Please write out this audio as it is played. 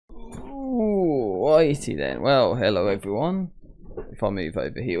Alrighty then, well, hello everyone. If I move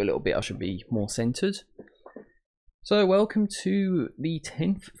over here a little bit, I should be more centered. So, welcome to the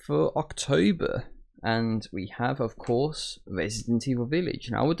 10th for October, and we have, of course, Resident Evil Village.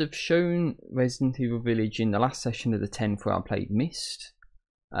 Now, I would have shown Resident Evil Village in the last session of the 10th where I played Myst.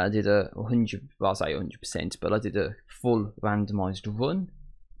 I did a 100, well, I say 100%, but I did a full randomized run.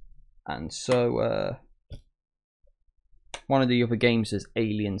 And so, one of the other games is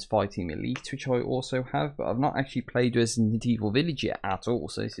Aliens Fighting Elite, which I also have, but I've not actually played Resident Evil Village yet at all,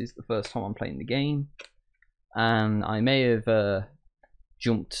 so this is the first time I'm playing the game. And I may have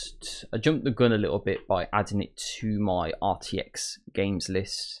jumped the gun a little bit by adding it to my RTX games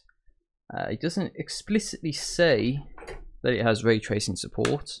list. It doesn't explicitly say that it has ray tracing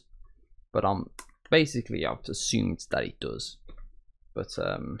support, but basically I've assumed that it does. But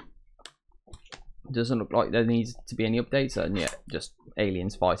it doesn't look like there needs to be any updates, and yeah, just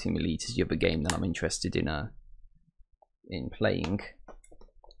Aliens Fighting Elite is the other game that I'm interested in playing,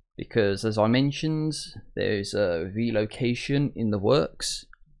 because as I mentioned, there's a relocation in the works,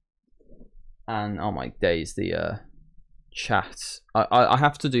 and oh my days, the chat. I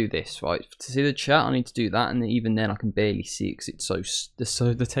have to do this, right? To see the chat, I need to do that, and even then I can barely see it because it's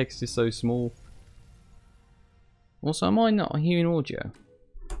the text is so small. Also, am I not hearing audio?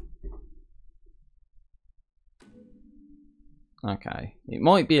 Okay, it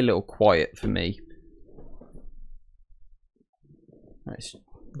might be a little quiet for me. It's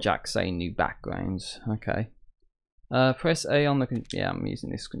Jack saying new backgrounds. Okay. Press A on the. Yeah, I'm using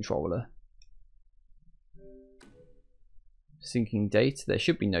this controller. Syncing data. There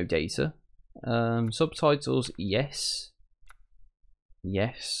should be no data. Subtitles. Yes.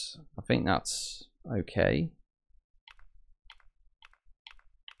 Yes. I think that's okay.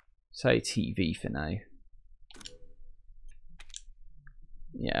 Say TV for now.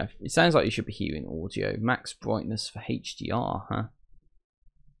 Yeah, it sounds like you should be hearing audio. Max brightness for HDR, huh?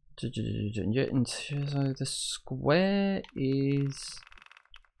 So the square is...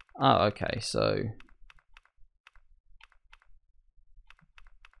 Oh, okay, so...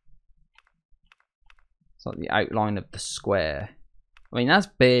 It's like the outline of the square. I mean, that's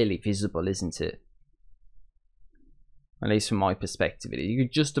barely visible, isn't it? At least from my perspective. You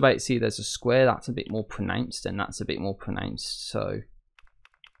could just about see there's a square that's a bit more pronounced, and that's a bit more pronounced, so...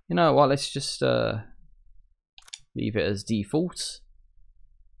 You know what, let's just leave it as default.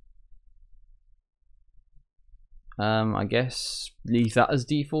 I guess leave that as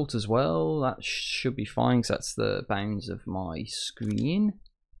default as well. That should be fine because that's the bounds of my screen.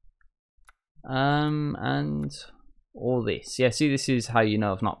 And all this. Yeah, see, this is how you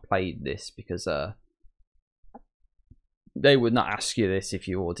know I've not played this, because they would not ask you this if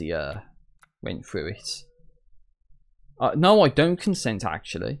you already went through it. No, I don't consent,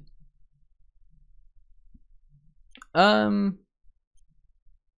 actually. You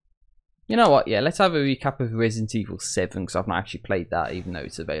know what? Yeah, let's have a recap of Resident Evil 7, because I've not actually played that, even though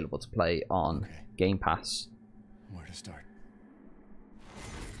it's available to play on Game Pass. Where to start?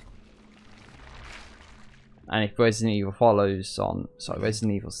 And if Resident Evil follows on, sorry,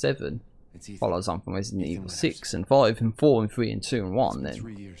 Resident Evil 7 follows on from Resident Evil 6 and 5 and 4 and 3 and 2 and 1, then...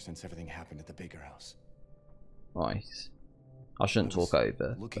 3 years since everything happened at the Baker house. Right. I shouldn't talk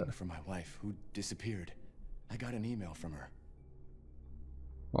over. Looking for my wife, who disappeared. I got an email from her.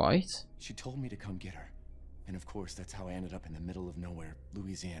 Right. She told me to come get her. And of course, that's how I ended up in the middle of nowhere,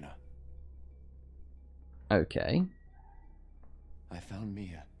 Louisiana. Okay. I found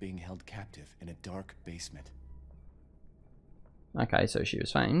Mia being held captive in a dark basement. Okay, so she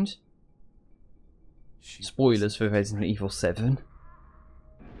was found. Spoilers for Resident Evil 7.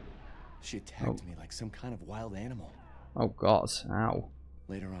 She attacked me like some kind of wild animal. Oh god, ow.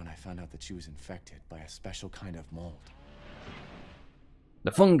 Later on, I found out that she was infected by a special kind of mold.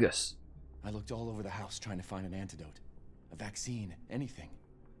 The fungus. I looked all over the house trying to find an antidote, a vaccine, anything.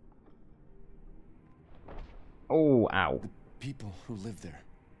 Oh, ow. The people who lived there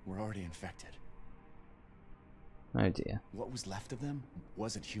were already infected. Oh dear. What was left of them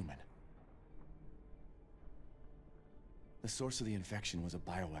wasn't human. The source of the infection was a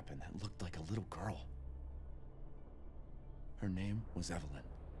bioweapon that looked like a little girl. Her name was Evelyn.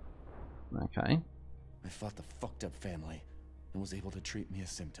 Okay. I fought the fucked up family and was able to treat Mia's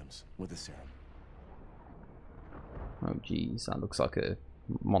symptoms with a serum. Oh jeez, that looks like a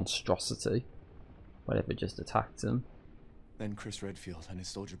monstrosity. Whatever just attacked him. Then Chris Redfield and his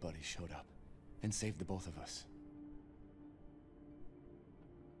soldier buddies showed up and saved the both of us.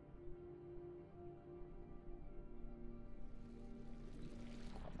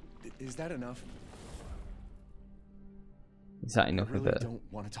 Is that enough? Is that enough I really of a don't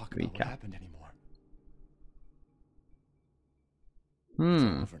want to talk about what happened anymore. It's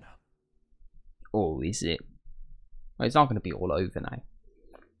all over now. Or is it? Well, it's not going to be all over now.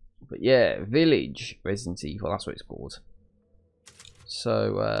 But yeah, Village Resident Evil, that's what it's called.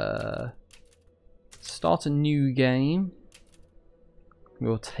 So, start a new game.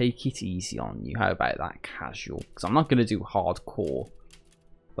 We'll take it easy on you. How about that, casual? Because I'm not going to do hardcore.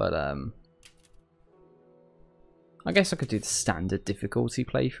 But, I guess I could do the standard difficulty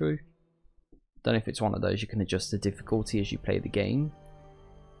playthrough. Don't know if it's one of those you can adjust the difficulty as you play the game.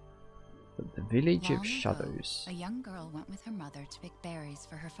 But the Village of Shadows. A young girl went with her mother to pick berries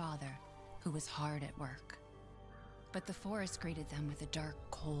for her father, who was hard at work. But the forest greeted them with a dark,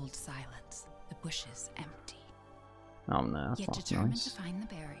 cold silence, the bushes empty. Oh no, that's Yet not determined nice. to find the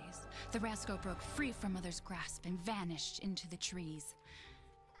berries, the rascal broke free from Mother's grasp and vanished into the trees.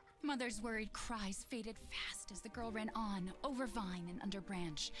 Mother's worried cries faded fast as the girl ran on, over vine and under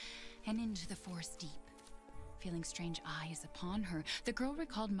branch, and into the forest deep. Feeling strange eyes upon her, the girl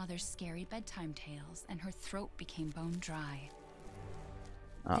recalled Mother's scary bedtime tales, and her throat became bone dry.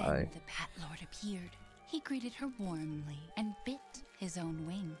 Then the Bat Lord appeared. He greeted her warmly and bit his own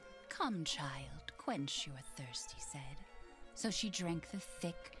wing. "Come, child, quench your thirst," he said. So she drank the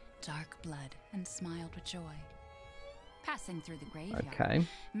thick, dark blood and smiled with joy. Passing through the graveyard,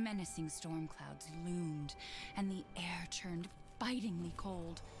 menacing storm clouds loomed, and the air turned bitingly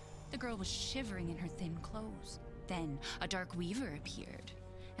cold. The girl was shivering in her thin clothes. Then a dark weaver appeared,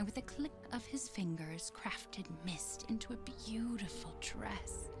 and with a click of his fingers, crafted mist into a beautiful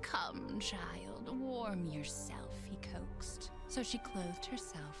dress. "Come, child, warm yourself," he coaxed. So she clothed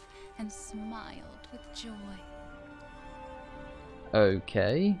herself and smiled with joy.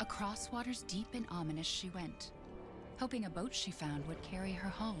 Okay. Across waters deep and ominous she went, hoping a boat she found would carry her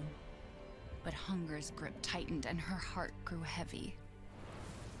home. But hunger's grip tightened and her heart grew heavy.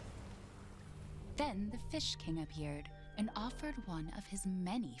 Then the Fish King appeared and offered one of his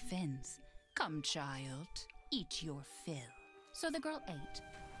many fins. "Come, child, eat your fill." So the girl ate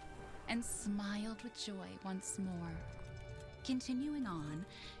and smiled with joy once more. Continuing on,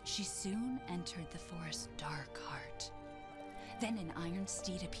 she soon entered the forest's dark heart. Then an iron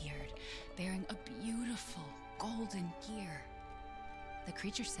steed appeared, bearing a beautiful golden gear. The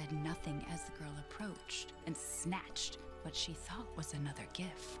creature said nothing as the girl approached and snatched what she thought was another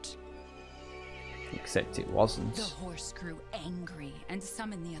gift. Except it wasn't. The horse grew angry and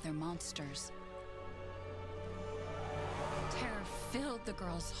summoned the other monsters. Terror filled the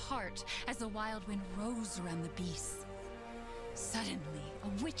girl's heart as the wild wind rose around the beasts. Suddenly, a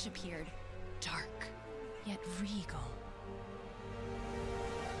witch appeared, dark yet regal.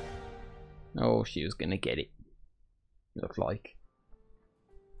 Oh, she was gonna get it. Looked like.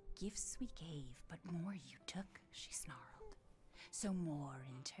 "Gifts we gave, but more you took," she snarled. "So more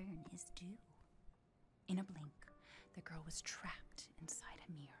in turn is due." In a blink, the girl was trapped inside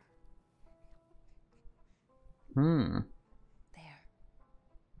a mirror. There.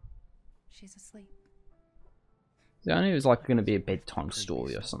 She's asleep. I knew it was like going to be a bedtime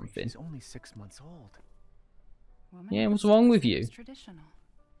story or something. She's only 6 months old. Yeah, what's wrong with you? It's traditional.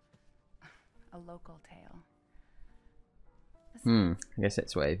 A local tale. I guess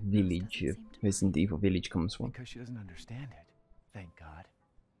that's where Village of Resident Evil Village comes from. Because she doesn't understand it. Thank God.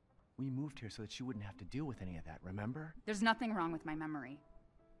 We moved here so that she wouldn't have to deal with any of that, remember? There's nothing wrong with my memory.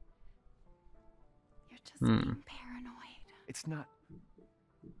 You're just being paranoid. It's not.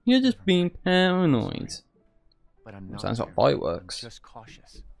 You're just being paranoid. But I'm not. Sounds like paranoid. fireworks. I'm just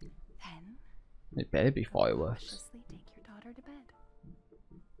cautious. Then It better be fireworks. cautiously take your daughter to bed.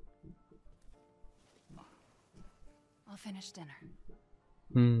 I'll finish dinner.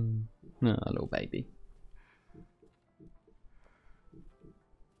 No, little baby.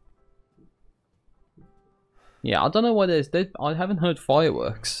 Yeah, I don't know why I haven't heard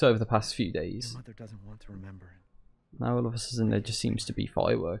fireworks over the past few days. Your mother doesn't want to remember it. Now all of a sudden there just seems to be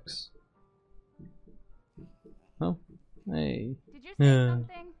fireworks. Oh, hey. Did you say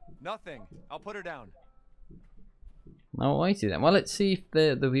something? Nothing. I'll put her down. Alrighty then. Well, let's see if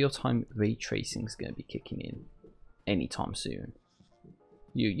the real-time ray tracing is going to be kicking in anytime soon.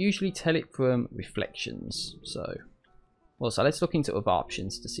 You usually tell it from reflections, so also let's look into other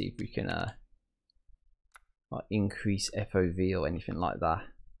options to see if we can like increase FOV or anything like that.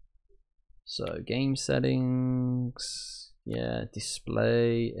 So game settings, yeah,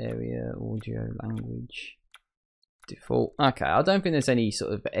 display area, audio, language, default. Okay, I don't think there's any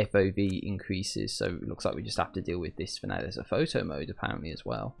sort of FOV increases, so it looks like we just have to deal with this for now. There's a photo mode apparently as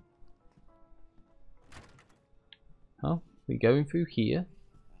well. Oh, we're going through here.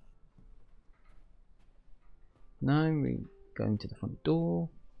 No, we're going to the front door.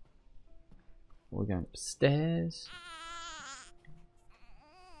 We're going upstairs.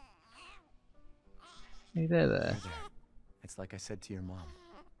 Hey there. There. It's like I said to your mom.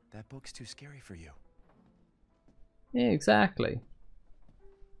 That book's too scary for you. Yeah, exactly.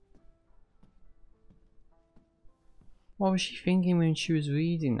 What was she thinking when she was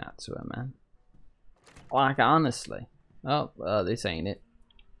reading that to her, man? Like, honestly. Oh, this ain't it.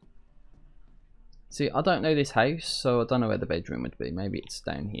 See, I don't know this house, so I don't know where the bedroom would be. Maybe it's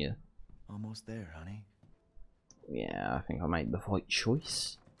down here. Almost there, honey. Yeah, I think I made the right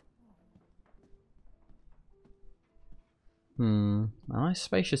choice. A nice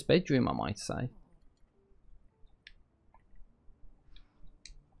spacious bedroom, I might say.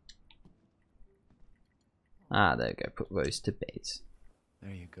 Ah, there we go. Put Rose to bed.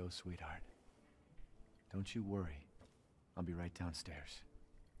 There you go, sweetheart. Don't you worry. I'll be right downstairs.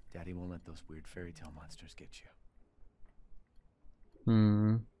 Daddy won't let those weird fairy tale monsters get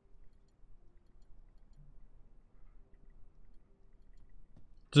you.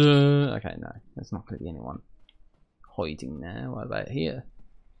 Duh. Okay, no. There's not going to be anyone hiding there. What about here?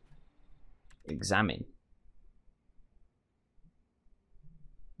 Examine.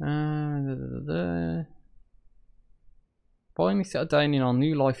 Finally settled down in our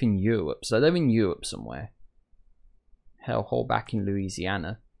new life in Europe. So they're in Europe somewhere. Hellhole back in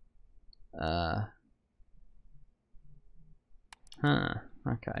Louisiana.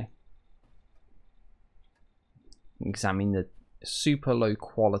 Okay. Examine the super low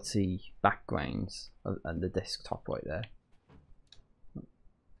quality backgrounds and the desktop right there.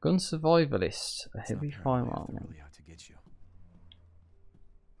 Gun survivalist, a heavy firearm. Really out to get you.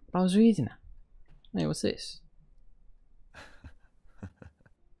 I was reading it. Hey, what's this?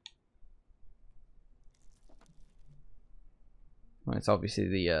 Well, it's obviously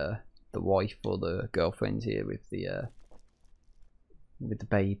the wife or the girlfriend here with the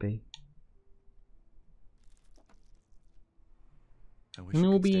baby. And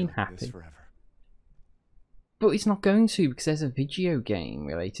all being happy. But it's not going to, because there's a video game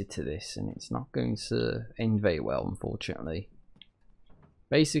related to this, and it's not going to end very well, unfortunately.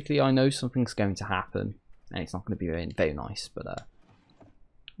 Basically, I know something's going to happen, and it's not going to be very, very nice, but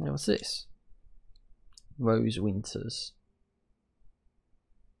yeah, what's this? Rose Winters.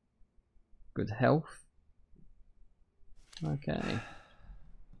 Good health. Okay.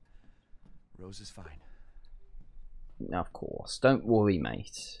 Rose is fine. Of course. Don't worry,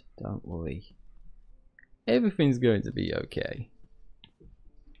 mate. Don't worry. Everything's going to be okay.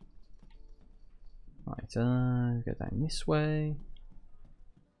 Right, go down this way.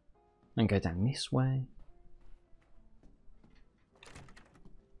 And go down this way.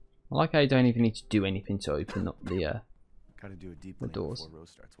 I like how you don't even need to do anything to open up the Gotta do a deep clean doors. before Rose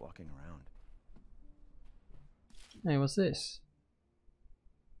starts walking around. Hey, what's this?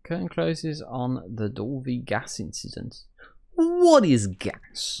 Curtain closes on the Dolby gas incident. What is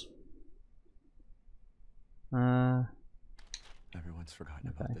gas? Everyone's forgotten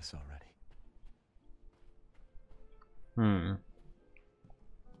about this already.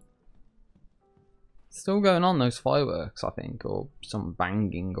 Still going on, those fireworks, I think, or some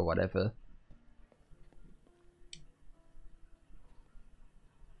banging or whatever.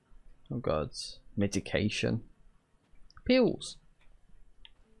 Oh god, medication. Pills.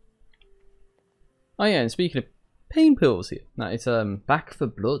 Oh yeah, and speaking of pain pills here, no, it's Back for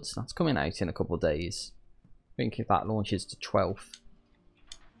Blood. That's coming out in a couple of days. I think if that launches to 12th,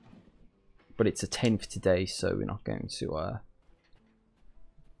 but it's a 10th today, so we're not going to,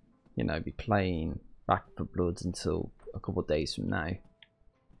 you know, be playing Back for Blood until a couple of days from now.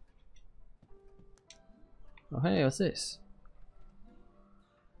 Oh hey, what's this?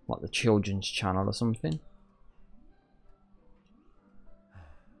 Like the children's channel or something?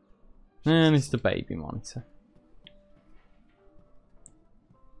 And it's the baby monitor.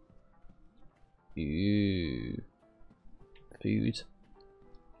 Ooh. Food.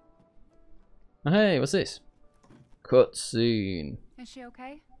 Oh, hey, what's this? Cutscene. Is she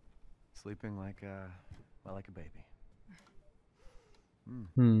okay? Sleeping like like a baby.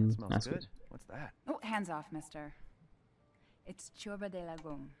 That smells that's good. What's that? Oh, hands off, mister. It's churba de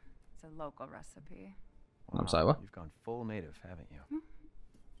lagoon. It's a local recipe. I'm sorry, what? You've gone full native, haven't you?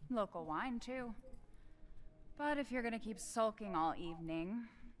 Local wine, too. But if you're gonna keep sulking all evening,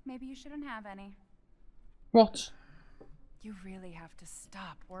 maybe you shouldn't have any. What? You really have to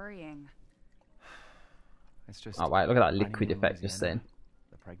stop worrying. It's just. Oh wait, look at that finding liquid you in effect just then. Louisiana,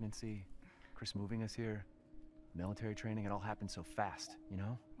 the pregnancy, Chris moving us here, military training, it all happened so fast, you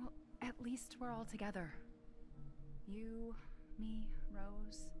know? Well, at least we're all together. You, me,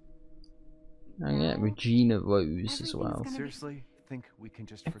 Rose. Oh yeah, Now, Regina Rose as well. everything's Seriously? Think we can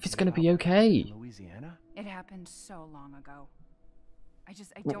just If forget it's gonna about be what happened okay. in Louisiana? It happened so long ago.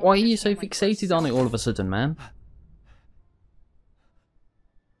 I don't Why are you so understand why you are fixated on it all of a sudden, man?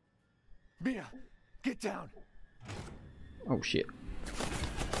 Mia, get down. Oh shit.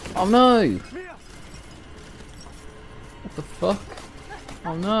 Oh no! Mia! What the fuck?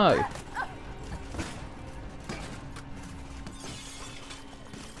 Oh no!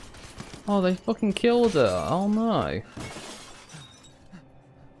 Oh, they fucking killed her. Oh no.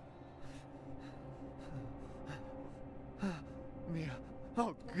 Mia.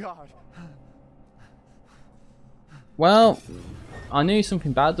 Oh God. Well, I knew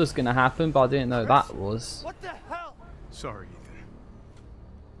something bad was going to happen, but I didn't know that was. What the hell? Sorry, Ethan.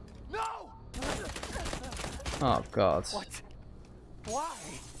 No! Oh god. What? Why?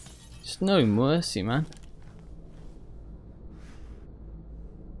 Just no mercy, man.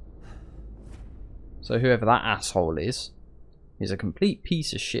 So whoever that asshole is a complete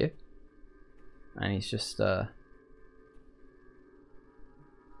piece of shit. And he's just, Go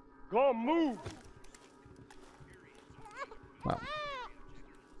move! well,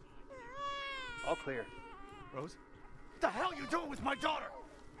 All clear. Rose? What the hell are you doing with my daughter?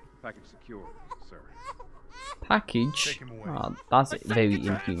 Package secure, sir. package. Take him away. Oh, that's I said very get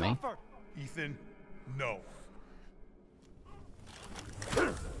your hands inhumane. off her. Ethan, no.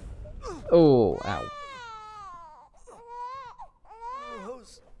 Oh, ow.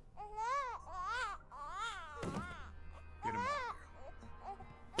 Rose. Get him out.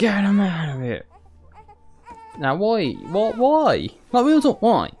 Get him out of here. Now, why? What? Why? Like, real talk,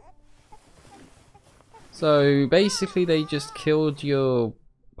 why? So, basically, they just killed your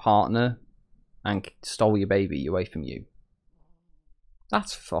partner and stole your baby away from you.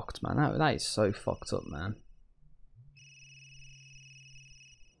 That's fucked, man. That is so fucked up, man.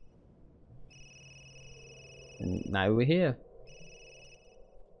 And now we're here.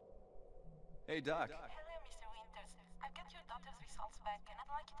 Hey, Doc. Hello, Mr. Winters. I've got your daughter's results back, and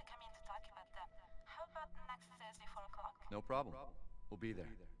I'd like you to come in to talk about them. How about next Thursday, 4 o'clock? No problem. We'll be there.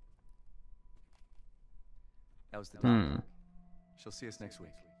 That was the doc. She'll see us next week.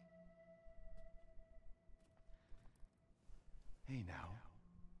 Hey, now.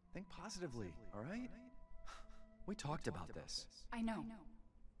 Think positively, all right? We talked about this. I know.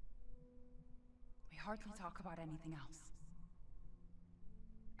 We hardly talk about anything else.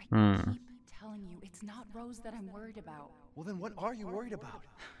 I keep telling you, it's not Rose that I'm worried about. Well, then what are you worried about?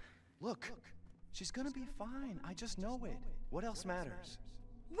 Look, she's gonna be fine. I just know it. What else matters?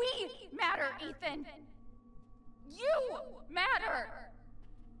 We matter, Ethan! You matter!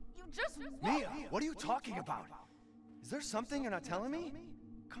 You just Mia, what are you talking about? Is there something you're not telling me?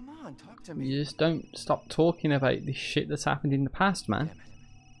 Come on, talk to me. You just don't stop talking about this shit that's happened in the past, man. Damn it.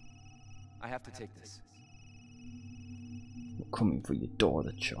 I have to take this. We're coming for your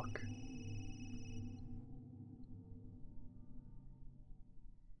daughter, Chuck.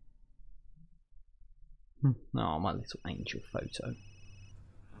 Oh, my little angel photo.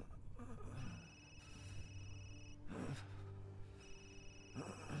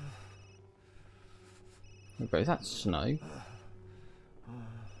 Okay, is that snow?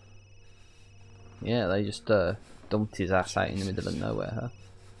 Yeah, they just dumped his ass out in the middle of nowhere, huh?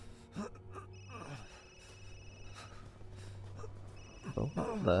 Oh,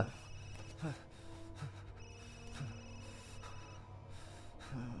 what the?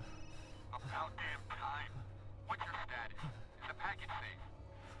 About damn time. What's your status? Is the package safe?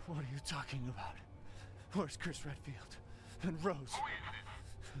 What are you talking about? Where's Chris Redfield? And Rose? Who is this?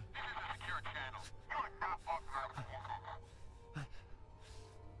 This is a secure channel. You are not authorized to work.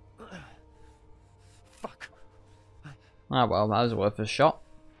 Fuck. Ah, well, that was worth a shot.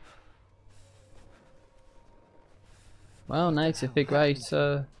 Well, now to figure out,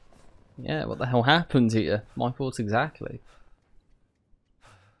 yeah, what the hell happened here? My thoughts exactly.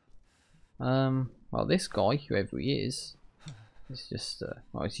 Well, this guy, whoever he is just,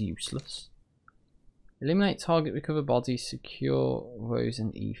 well, he's useless. Eliminate target, recover body, secure Rose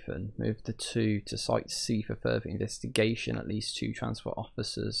and Ethan. Move the two to Site C for further investigation. At least 2 transport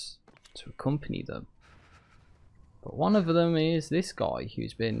officers to accompany them. But one of them is this guy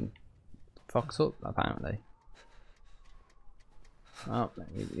who's been fucked up, apparently. Well,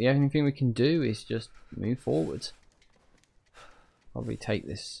 the only thing we can do is just move forward. Probably take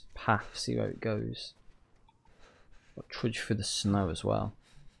this path, see where it goes. But trudge through the snow as well.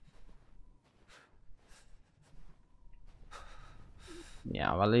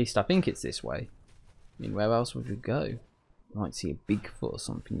 Yeah, well, at least I think it's this way. I mean, where else would we go? Might see a Bigfoot or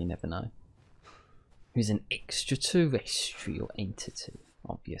something, you never know. Who's an extraterrestrial entity,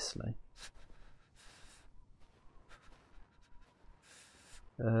 obviously.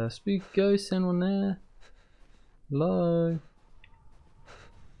 Spooky ghost, anyone there? Hello?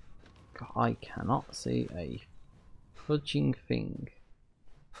 I cannot see a fudging thing.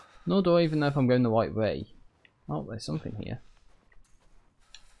 Nor do I even know if I'm going the right way. Oh, there's something here.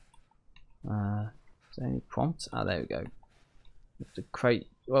 Is there any prompts? Ah, there we go. The crate.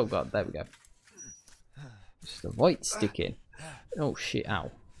 Oh god, there we go. Just the right stick in. Oh shit!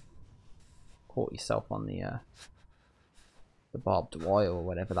 Ow! Caught yourself on the barbed wire or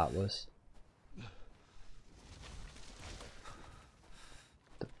whatever that was.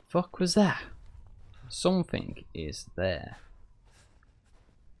 The fuck was that? Something is there.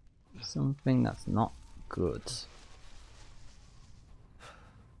 Something that's not good.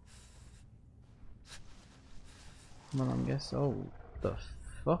 Well, I guess. Oh, the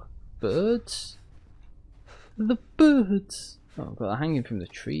fuck, birds! The birds! Oh god, they're hanging from the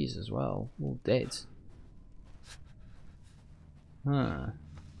trees as well. All dead. Huh.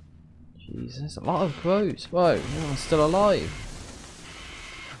 Jesus, a lot of crows. Whoa, everyone's still alive.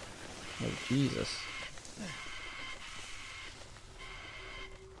 Oh Jesus.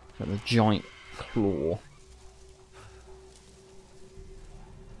 Got a giant claw.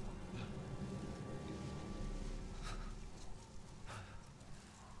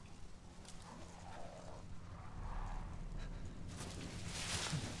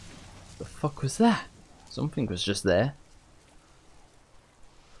 The fuck was that? Something was just there.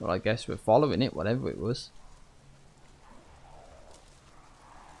 Well, I guess we're following it, whatever it was.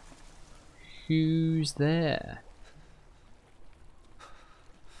 Who's there?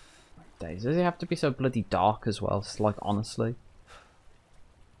 Days, does it have to be so bloody dark as well? It's like, honestly.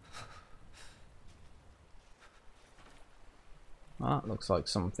 That looks like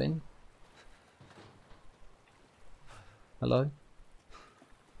something. Hello?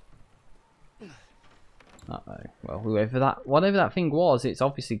 Uh-oh. Well, whatever that thing was, it's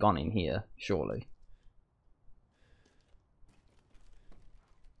obviously gone in here, surely.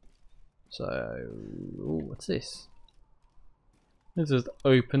 So, ooh, what's this? Let's just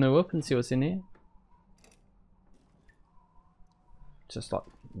open her up and see what's in here. Just like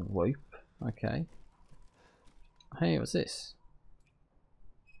rope. Okay. Hey, what's this?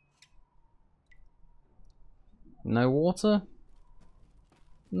 No water?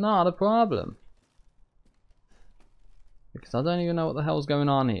 Not a problem. Because I don't even know what the hell's going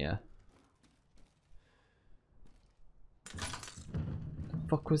on here. The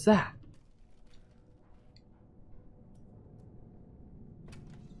fuck was that?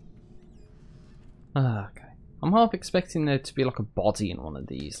 Okay. I'm half expecting there to be like a body in one of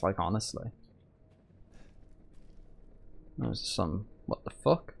these, like honestly. There's some... what the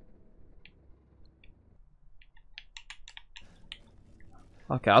fuck?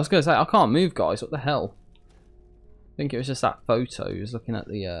 Okay, I was gonna say, I can't move, guys, what the hell? I think it was just that photo. He was looking at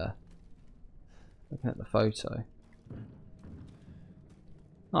the photo.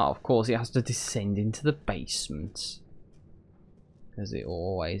 Oh, of course, he has to descend into the basement, as it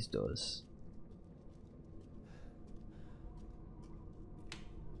always does.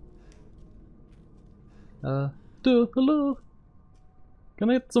 Hello. Can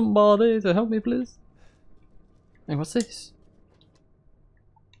I get somebody to help me, please? Hey, what's this?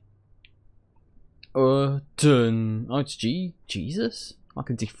 Done. Oh, it's Jesus? Like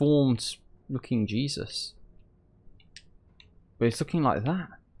a deformed looking Jesus. But it's looking like that.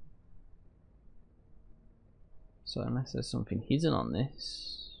 So unless there's something hidden on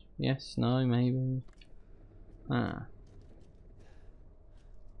this. Yes, no, maybe. Ah.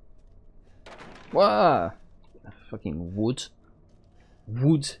 Whoa! Fucking wood.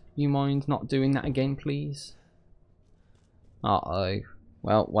 Would you mind not doing that again, please? Uh-oh.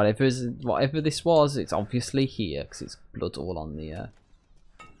 Well, whatever this was, it's obviously here, because it's blood all on the,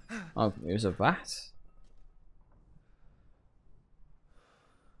 Oh, it was a vat?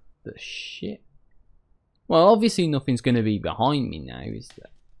 The shit? Well, obviously nothing's going to be behind me now, is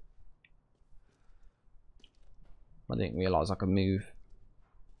there? I didn't realise I could move.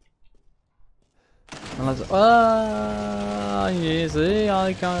 And I was like, ah, you see,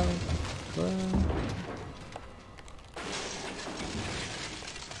 I can't...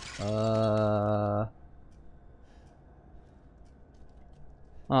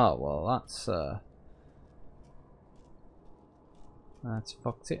 Oh, well, that's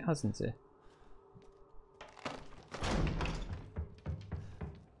fucked it, hasn't it?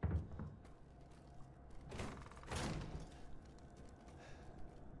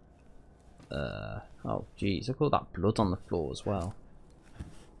 Oh, jeez, look at all that blood on the floor as well.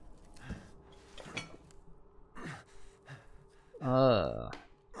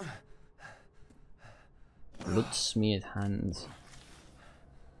 Blood smeared hands.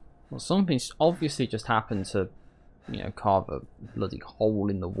 Well, something's obviously just happened to you know, carve a bloody hole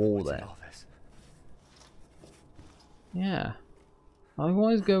in the wall What's in there. all this? Yeah. Like,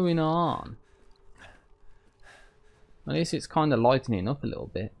 what is going on? At least it's kind of lightening up a little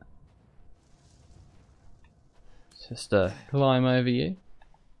bit. Just climb over you.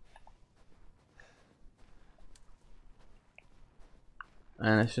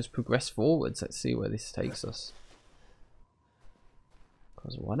 And let's just progress forwards. Let's see where this takes us.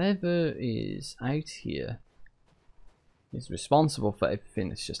 Because whatever is out here is responsible for everything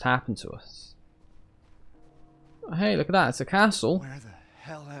that's just happened to us. Oh, hey, look at that. It's a castle. Where the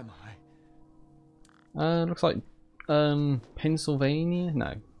hell am I? Looks like Pennsylvania?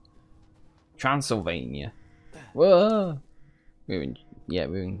 No. Transylvania. Whoa! We're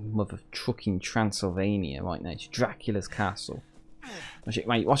in mother trucking Transylvania right now. It's Dracula's castle. Oh shit,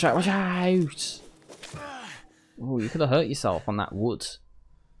 mate, watch out, watch out! Oh, you could have hurt yourself on that wood.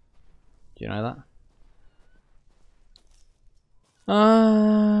 Do you know that?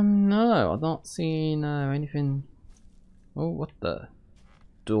 No, I've not seen anything. Oh, what the?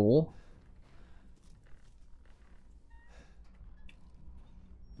 Door?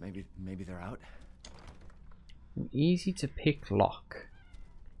 Maybe they're out. An easy to pick lock.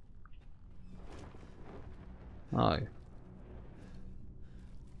 Oh.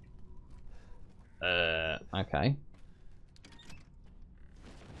 Okay.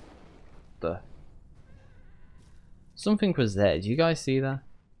 Something was there. Do you guys see that?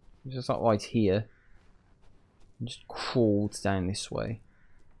 It's just like right here. It just crawled down this way.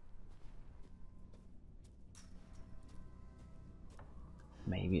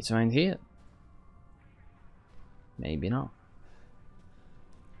 Maybe it's around here. Maybe not.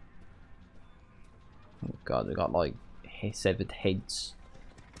 Oh god, we got like severed heads.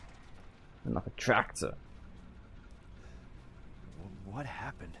 And like a tractor. What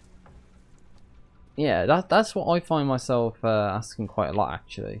happened? Yeah, that's what I find myself asking quite a lot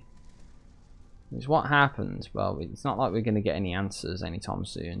actually. Is what happened? Well, it's not like we're going to get any answers anytime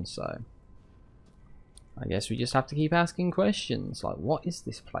soon, so I guess we just have to keep asking questions like, what is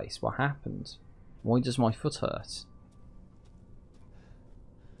this place? What happened? Why does my foot hurt?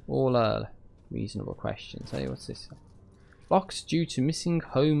 All reasonable questions. Hey, what's this? Locked due to missing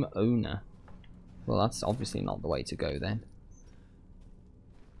home owner. Well, that's obviously not the way to go then.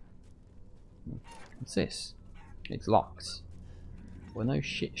 What's this? It's locked. Well, no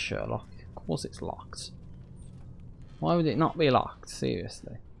shit, Sherlock. Of course it's locked. Why would it not be locked?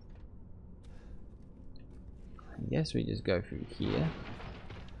 Seriously. I guess we just go through here.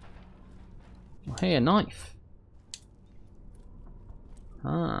 Oh, hey, a knife.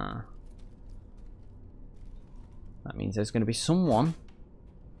 Ah. That means there's going to be someone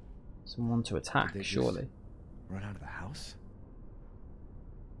to attack, Did they surely. Run out of the house?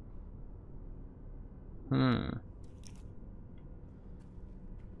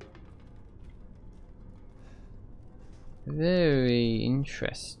 Very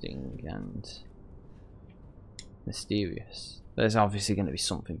interesting and mysterious. There's obviously going to be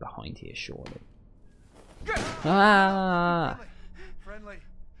something behind here, surely. Ah! Friendly.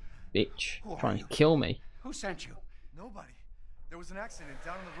 Bitch, Who are trying to you? kill me. Who sent you? Nobody. There was an accident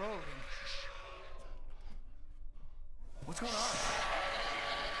down the road and... What's going on?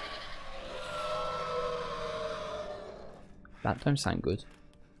 That don't sound good.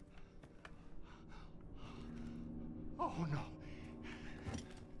 Oh no.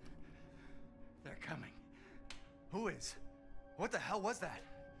 They're coming. Who is? What the hell was that?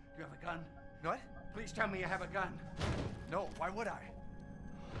 You have a gun? What? Please tell me you have a gun. No, why would I?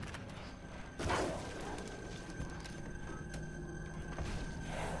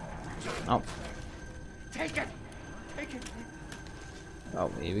 Oh. Take it! Take it! Oh,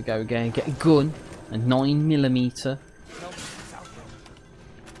 here we go again. Get a gun. A 9mm. No, it's out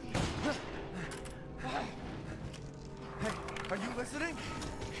there. Hey, are you listening?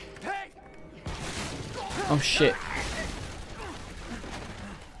 Hey! Oh shit.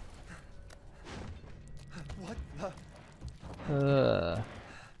 What the?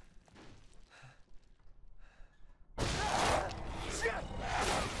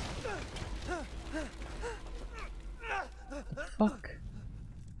 Fuck.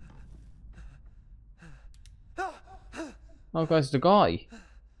 Oh, guys, the guy.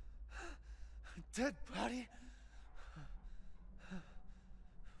 Dead body?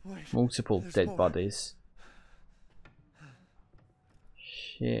 Wait, Multiple there's dead more. bodies.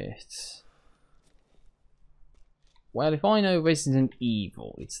 Shit. Well, if I know Resident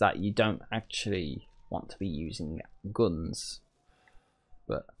Evil, it's that you don't actually want to be using guns.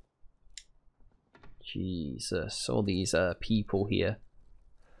 But Jesus, all these people here.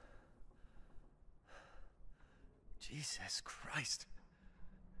 Jesus Christ.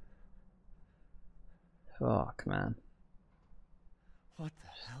 Fuck, man. What the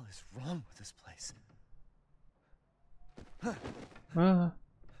hell is wrong with this place? What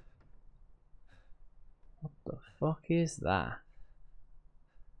the fuck is that?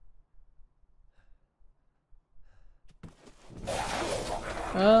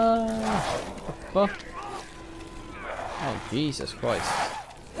 What the fuck? Oh, Jesus Christ.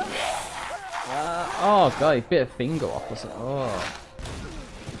 Oh, God, he bit a finger off or something. Oh.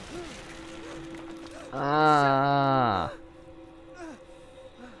 Ah.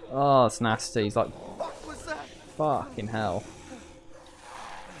 Oh, it's nasty. He's like, fucking hell.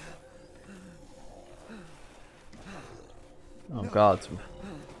 Oh, God.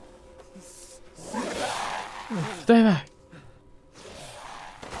 Stay back.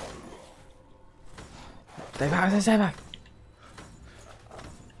 Stay back, stay back.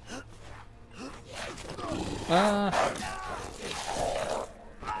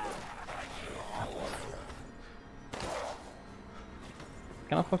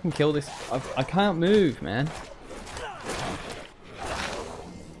 Can I fucking kill this? I can't move, man.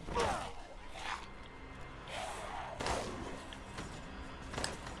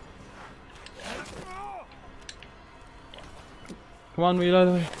 Come on,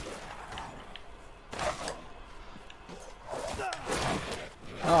 reload me.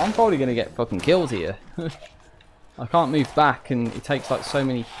 Oh, I'm probably gonna get fucking killed here. I can't move back, and it takes like so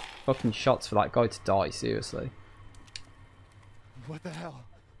many fucking shots for that guy to die. Seriously. What the hell?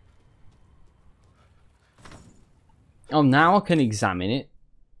 Oh, now I can examine it.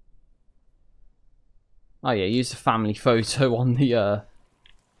 Oh yeah, use the family photo on the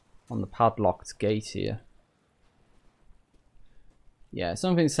padlocked gate here. Yeah,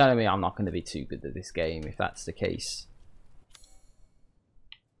 something's telling me I'm not going to be too good at this game if that's the case.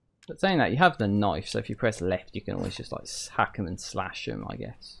 But saying that, you have the knife, so if you press left, you can always just like hack them and slash them, I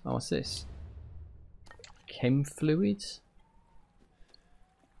guess. Oh, what's this? Chem fluids?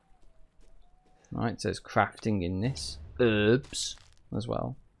 Right, it says crafting in this. Herbs as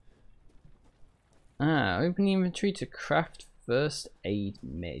well. Ah, open the inventory to craft first aid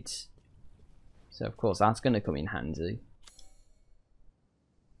meds. So of course that's going to come in handy.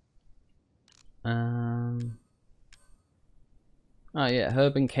 Oh yeah,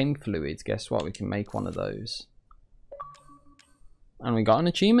 herb and chem fluids. Guess what? We can make one of those. And we got an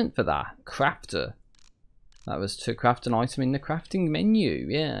achievement for that. Crafter. That was to craft an item in the crafting menu.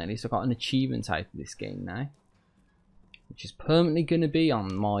 Yeah, at least I got an achievement out of this game now. Which is permanently going to be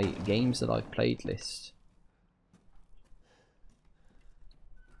on my games that I've played list.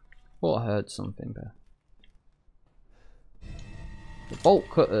 Thought I heard something there. The bolt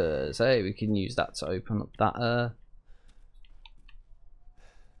cutters. Hey, we can use that to open up that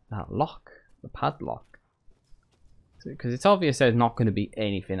that lock, the padlock. Because it's obvious there's not going to be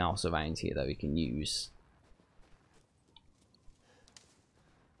anything else around here that we can use.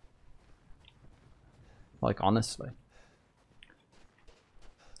 Like, honestly.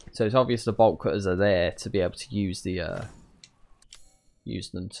 So it's obvious the bolt cutters are there to be able to use the use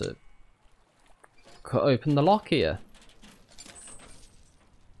them to cut open the lock here.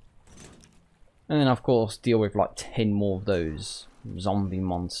 And then of course deal with like 10 more of those zombie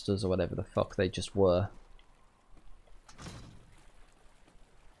monsters or whatever the fuck they just were.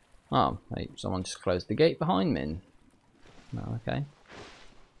 Oh, hey, someone just closed the gate behind me. Oh, okay.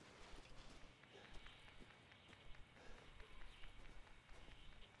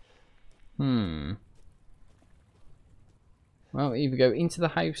 Well, either go into the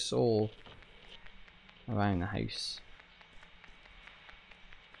house or around the house.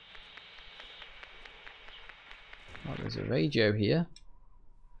 Oh, there's a radio here.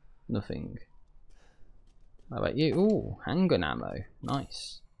 Nothing. How about you? Ooh, handgun ammo.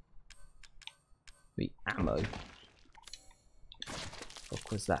 Nice. The ammo.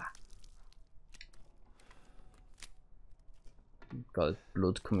 What was that? Got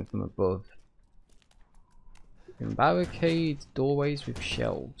blood coming from above. You can barricade doorways with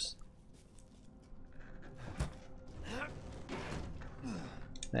shelves.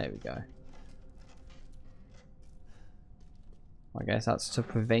 There we go. I guess that's to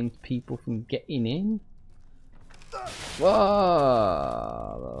prevent people from getting in.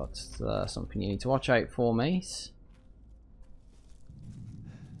 Whoa! That's something you need to watch out for, mate.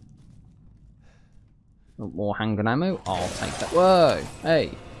 More handgun ammo. I'll take that. Whoa!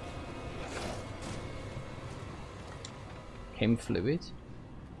 Hey! Chem fluid.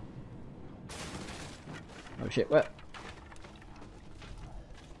 Oh shit, what?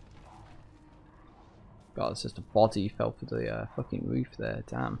 God, it's just a body fell for the fucking roof there,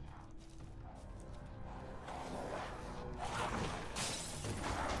 damn.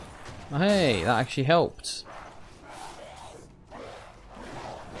 Oh, hey, that actually helped.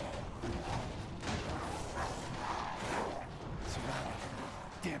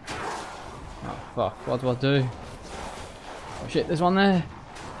 Damn it. Oh fuck, what do I do? Oh shit, there's one there.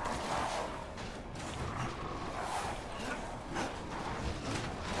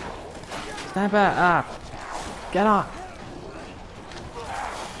 Stand back, get up.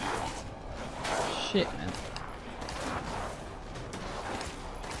 Shit, man.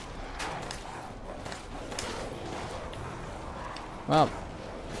 Well,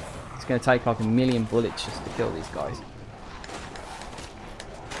 it's going to take like a million bullets just to kill these guys.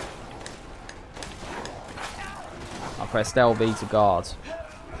 I pressed LB to guard.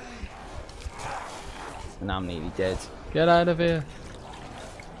 And I'm nearly dead. Get out of here.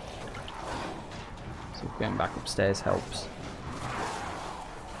 See if going back upstairs helps.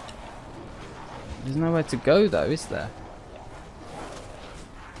 There's nowhere to go though, is there?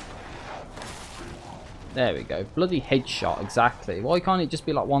 There we go. Bloody headshot, exactly. Why can't it just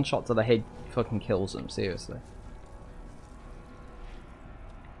be like one shot to the head fucking kills them, seriously?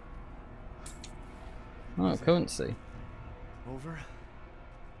 Oh, currency. Over?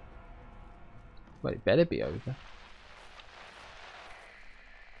 Well, it better be over.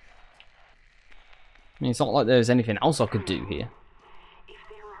 I mean, it's not like there's anything else I could do here. If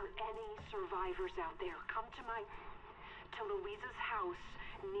there are any survivors out there, come to Louisa's house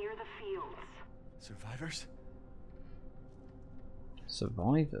near the fields. Survivors?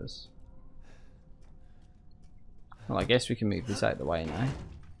 Survivors? Well, I guess we can move this out of the way now.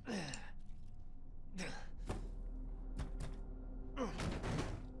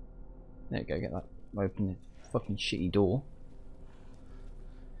 There you go, get that. Open the fucking shitty door.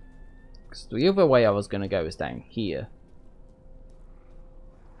 Because the other way I was going to go is down here.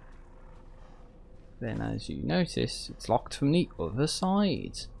 Then as you notice, it's locked from the other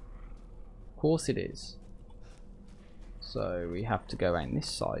side. Of course it is. So we have to go around this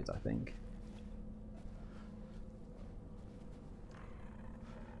side, I think.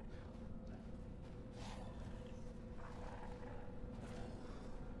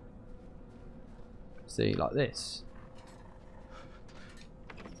 See, like this.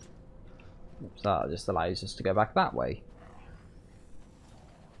 So that just allows us to go back that way.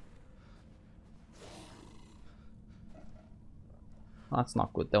 That's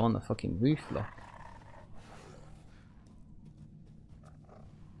not good. They're on the fucking roof, look.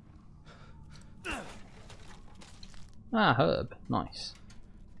 Ah, herb. Nice.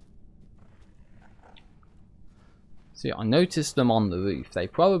 See, I noticed them on the roof. They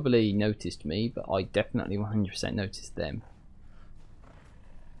probably noticed me, but I definitely 100% noticed them.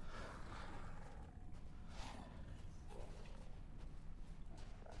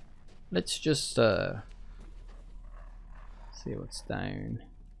 Let's just see what's down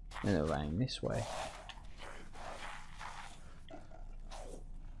and around this way.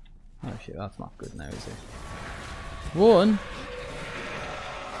 Oh shit, that's not good now, is it? One.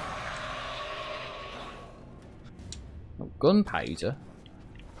 Oh, gunpowder.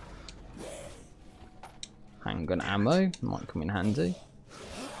 Handgun ammo might come in handy.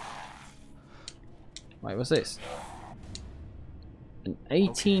 Wait, what's this? An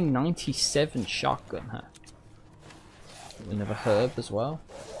 1897 shotgun, huh? Another herb as well.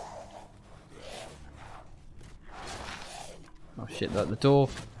 Oh shit, at the door.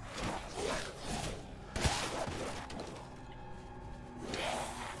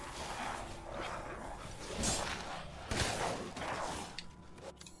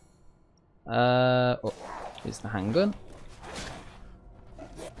 Oh, here's the handgun.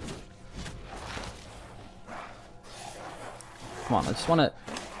 Come on, I just want to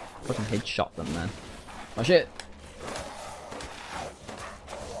fucking headshot them, man. Oh shit!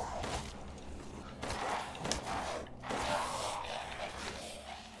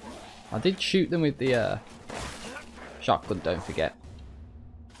 I did shoot them with the shotgun, don't forget.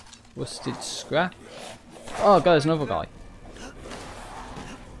 Rusted scrap. Oh god, there's another guy.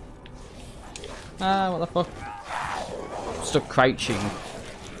 Ah, what the fuck? Stuck crouching.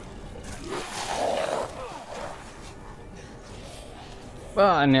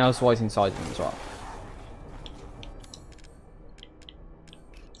 Well, and I was right inside them as well.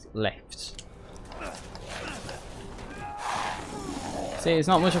 Left. See, there's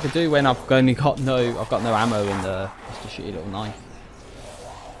not much I could do when I've only got no ammo in the just a shitty little knife.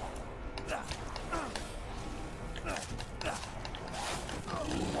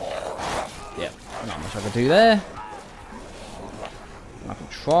 Yeah, not much I could do there. I could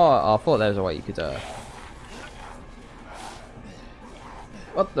try. Oh, I thought there was a way you could.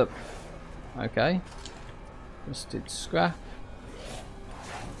 What the? Okay. Rusted scrap.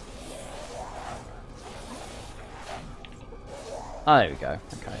 Oh, there we go.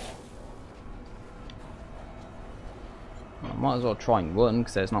 Okay. I might as well try and run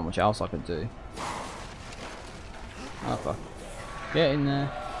because there's not much else I could do. Oh fuck. Get in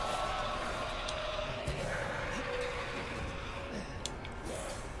there.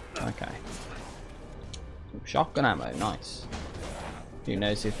 Okay. Some shotgun ammo, nice. Who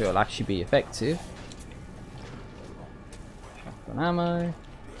knows if it'll actually be effective. Shotgun ammo.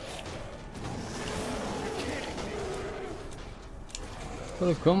 Full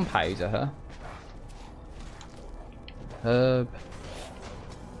of gunpowder, huh? Herb.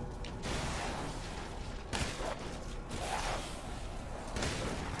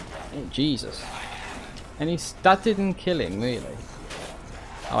 Oh, Jesus. And that didn't kill him, really.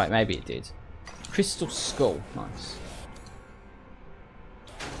 Oh wait, maybe it did. Crystal skull, nice.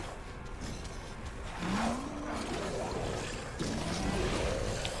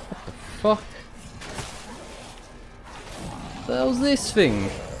 What the fuck? What the hell's this thing?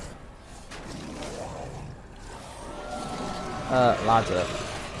 Ladder.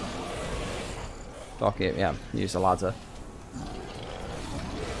 Fuck it, yeah, use the ladder.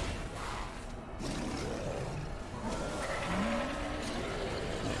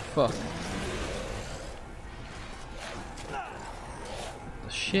 Oh, fuck.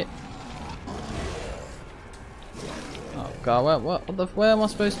 Shit. Oh god, where am I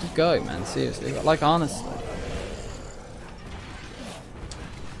supposed to go, man? Seriously, like honestly.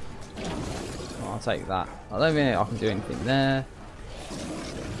 Oh, I'll take that. I don't think I can do anything there.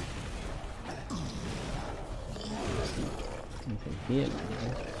 Anything here?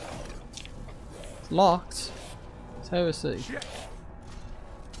 It's locked. Heresy.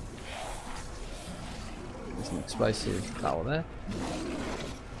 There's an explosive barrel there.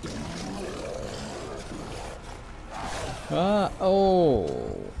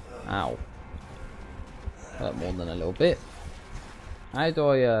 Oh! Ow. Hurt more than a little bit. How do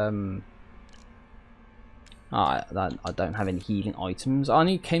I, I don't have any healing items. I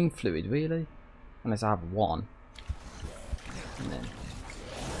need chem fluid, really? Unless I have one. And then...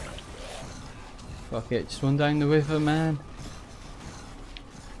 Fuck it, just run down the river, man.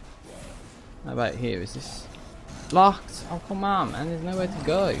 How about here? Is this locked? Oh, come on, man. There's nowhere to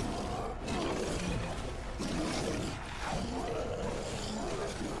go.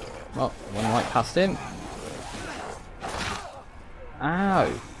 Oh, went right past him. Ow.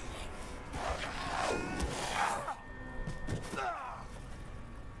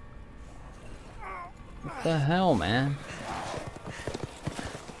 What the hell, man?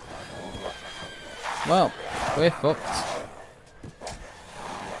 Well, we're fucked.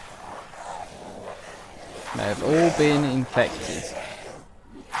 They've all been infected.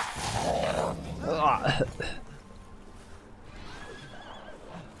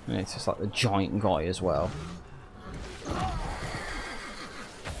 And it's just like the giant guy as well.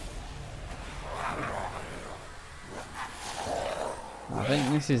 I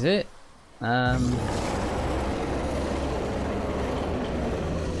think this is it.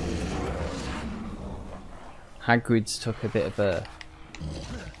 Hagrid's took a bit of a,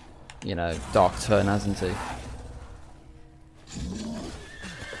 you know, dark turn, hasn't he?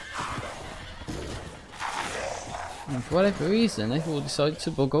 And for whatever reason, they've all decided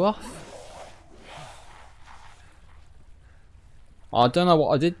to bugger off. I don't know what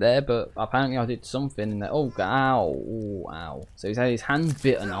I did there, but apparently I did something. And oh, ow, ooh, ow! So he's had his hand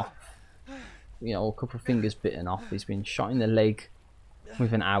bitten off. You know, a couple of fingers bitten off. He's been shot in the leg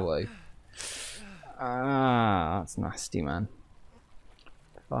with an arrow. Ah, that's nasty, man.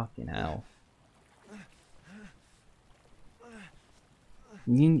 Fucking hell.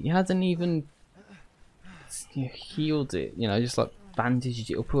 He hasn't even healed it, you know, just like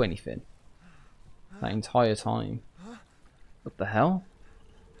bandaged it up or anything. That entire time. What the hell?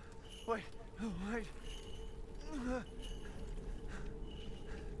 Wait.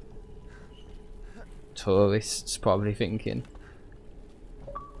 Tourists probably thinking.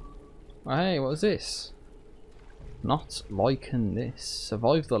 Oh, hey, what was this? Not lichen this.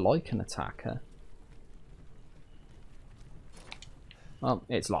 Survive the lichen attacker. Well,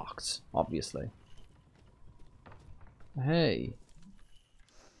 it's locked, obviously. Hey.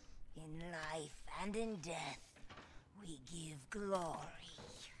 In life and in death, we give glory.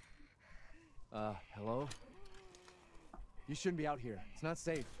 Hello? You shouldn't be out here. It's not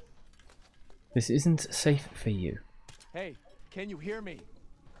safe. This isn't safe for you. Hey, can you hear me?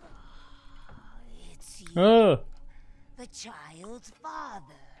 It's you, Oh. the child's father.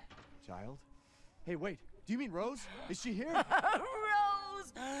 Child? Hey, wait. Do you mean Rose? Is she here?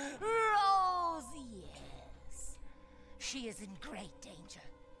 Rose! Rose, yes. She is in great danger.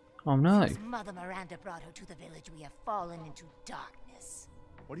 Oh no. Since Mother Miranda brought her to the village, we have fallen into darkness.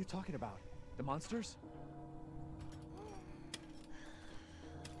 What are you talking about? The monsters?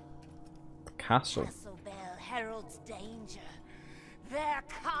 The castle. Castle bell heralds danger. They're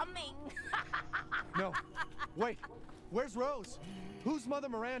coming. No. Wait. Where's Rose? Who's Mother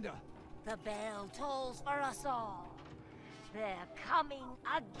Miranda? The bell tolls for us all. They're coming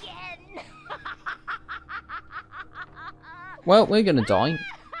again. Well, we're gonna die.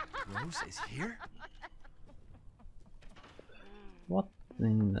 Rose is here? What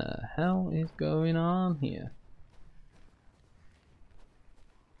in the hell is going on here?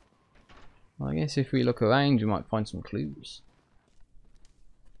 Well, I guess if we look around, we might find some clues.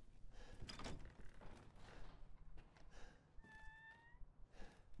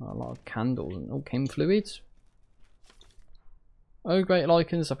 A lot of candles and chem fluids. Oh, great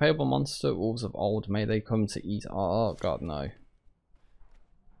lichens, a pale monster, wolves of old, may they come to eat. Oh, god, no.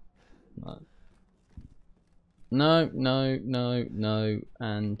 No. No, no, no, no,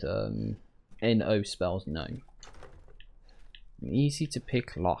 and NO spells no. An easy to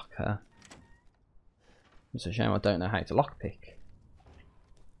pick lock, huh? It's a shame I don't know how to lockpick.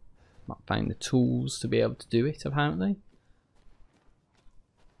 Not found the tools to be able to do it, apparently.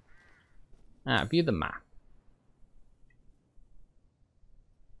 Ah, view the map.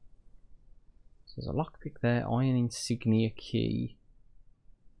 So there's a lockpick there, iron insignia key,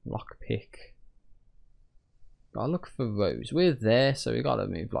 lockpick. Gotta look for Rose. We're there, so we gotta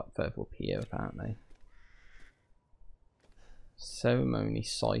move like further up here apparently. Ceremony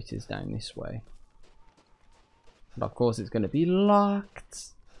site is down this way. But of course it's gonna be locked.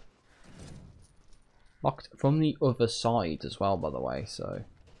 Locked from the other side as well, by the way, so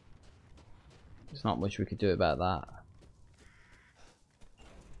there's not much we could do about that.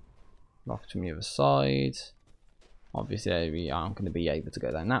 Locked from the other side. Obviously we aren't going to be able to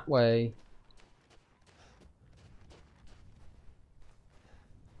go down that way.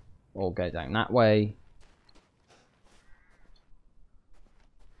 Or go down that way.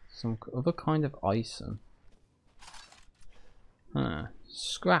 Some other kind of item. Huh.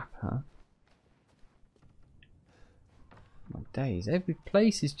 Scrap, huh? My days. Every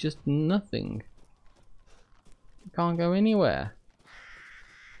place is just nothing. You can't go anywhere.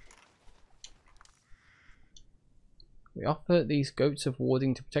 We offer these goats of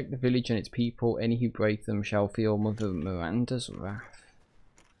warding to protect the village and its people. Any who break them shall feel Mother Miranda's wrath.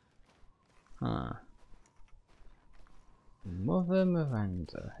 Huh. Mother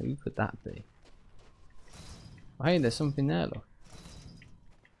Miranda. Who could that be? Oh, hey, there's something there, look.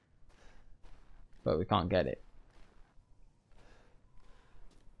 But we can't get it.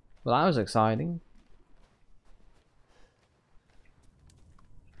 Well, that was exciting.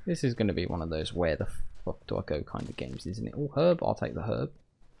 This is going to be one of those where the fuck do I go kind of games, isn't it? Oh, herb. I'll take the herb.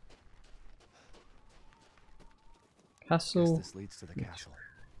 Castle. Guess this leads to the castle.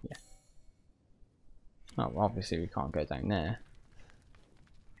 Yeah. Oh, well, obviously we can't go down there.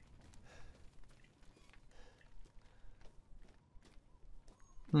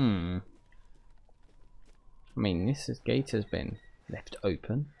 I mean, this gate has been left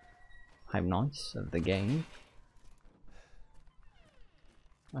open. How nice of the game.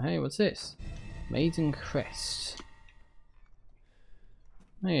 Oh, hey, what's this? Maiden Crest.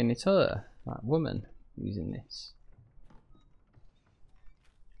 Hey, and it's her, that woman, using this.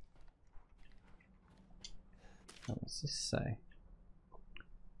 What does this say?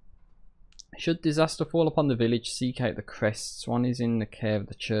 Should disaster fall upon the village, seek out the crests. One is in the care of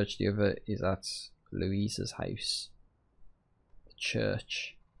the church, the other is at Louisa's house. The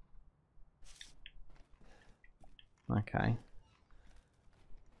church. Okay.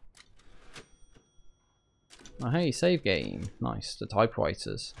 Oh, hey, save game. Nice. The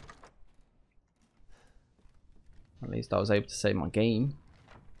typewriters. At least I was able to save my game.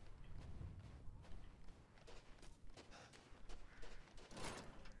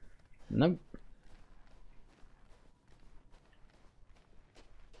 Nope.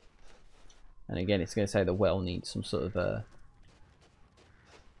 And again, it's going to say the well needs some sort of a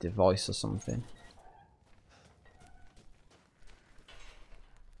device or something.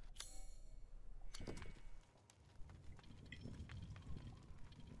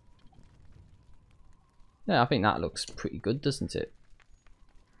 Yeah, I think that looks pretty good, doesn't it?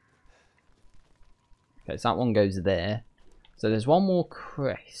 Okay, so that one goes there. So there's one more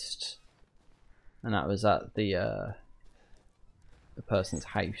crest. And that was at the person's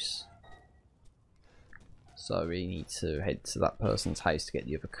house. So we need to head to that person's house to get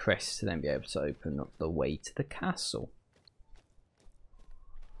the other crest to then be able to open up the way to the castle.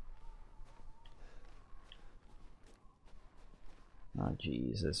 Oh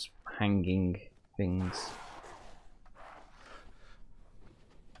Jesus, hanging things.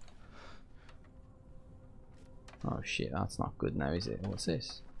 Oh shit, that's not good now, is it? What's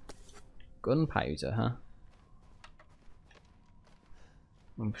this? Gunpowder, huh?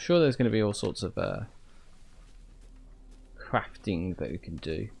 I'm sure there's going to be all sorts of crafting that we can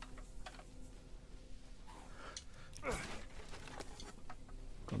do.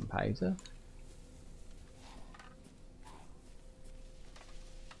 Gunpowder.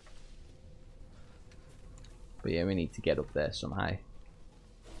 But yeah, we need to get up there somehow.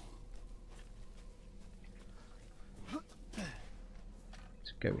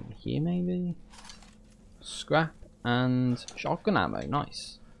 Let's go in here maybe. Scrap and shotgun ammo,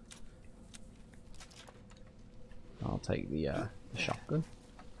 nice. I'll take the shotgun.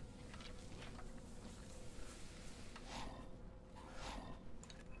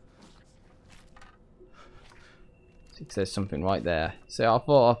 See, there's something right there. So I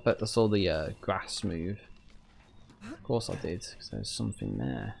thought I saw the grass move. Of course I did, because there's something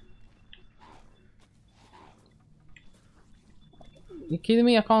there. You kidding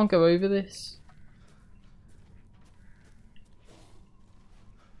me? I can't go over this.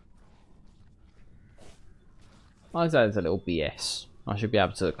 I say it's a little BS. I should be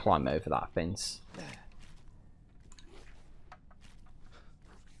able to climb over that fence.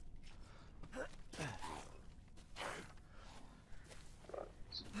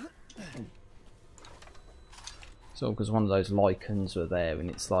 So because one of those lichens were there, and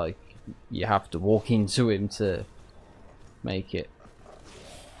it's like you have to walk into him to make it.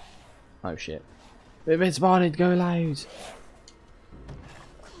 Oh shit! If it's spotted, go loud.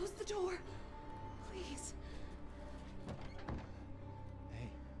 Close the door, please. Hey,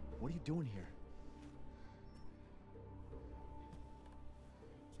 what are you doing here?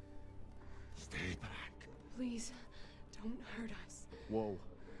 Stay back. Please, don't hurt us. Whoa.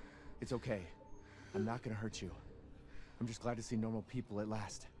 It's okay. I'm not gonna hurt you. I'm just glad to see normal people at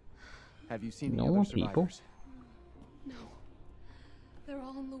last. Have you seen the Normal other people? survivors? No. They're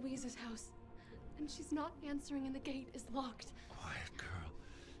all in Louise's house. And she's not answering and the gate is locked. Quiet girl.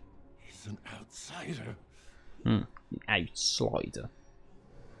 He's an outsider. The outsider.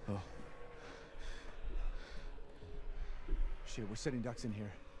 Oh. Shit, we're sitting ducks in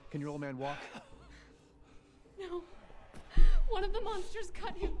here. Can your old man walk? No. One of the monsters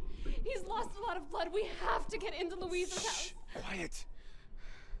cut him. He's lost a lot of blood. We have to get into Louise's house. Quiet.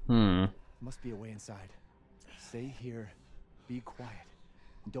 Must be a way inside. Stay here. Be quiet.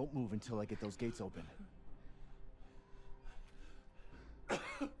 Don't move until I get those gates open.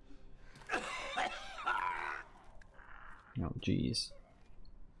 Oh jeez.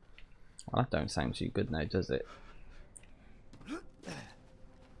 Well, that don't sound too good now, does it?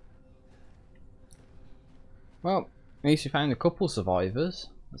 Well, at least we found a couple survivors.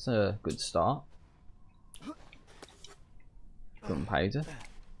 That's a good start. Gunpowder.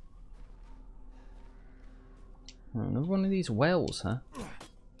 Oh, another one of these wells, huh?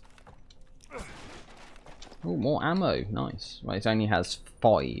 Oh, more ammo. Nice. Well, it only has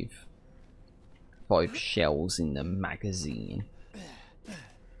five shells in the magazine.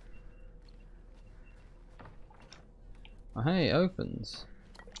 Oh, hey, it opens.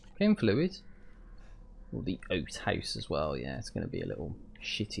 Chem fluid. Or the oat house as well. Yeah, it's going to be a little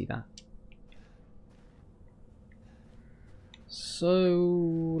shitty, that.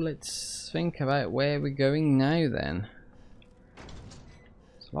 So let's think about where we're going now then.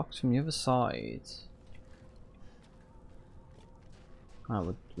 It's locked from the other side.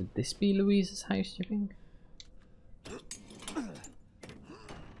 Oh, would this be Louise's house, do you think?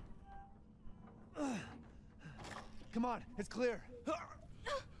 Come on, it's clear.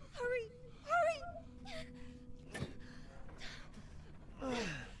 Hurry! Hurry!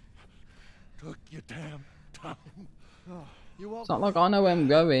 Took your damn time. It's not like I know where I'm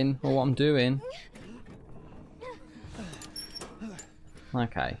going or what I'm doing.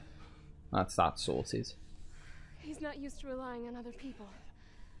 Okay, that's that sorted. He's not used to relying on other people.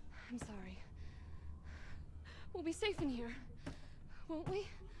 I'm sorry. We'll be safe in here, won't we?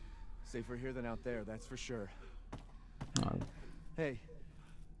 Safer here than out there, that's for sure. Oh. Hey,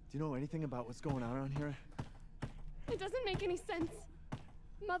 do you know anything about what's going on around here? It doesn't make any sense.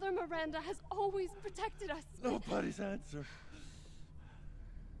 Mother Miranda has always protected us. Nobody's answer.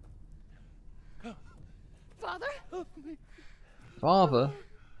 Father? Father?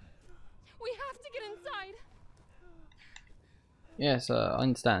 We have to get inside. Yes, I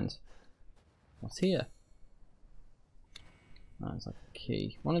understand. What's here? Oh, it's like a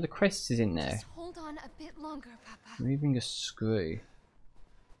key. One of the crests is in there. Just hold on a bit longer, Papa. Moving a screw.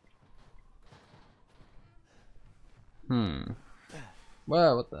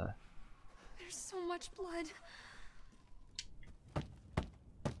 Whoa, what the? There's so much blood.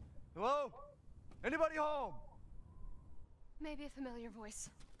 Hello? Anybody home? Maybe a familiar voice.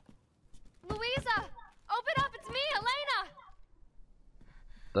 Louisa! Open up! It's me, Elena!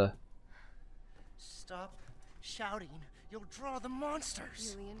 The. Stop shouting. You'll draw the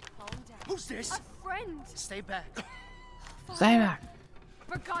monsters. Julian, calm down. Who's this? A friend! Stay back. Stay back.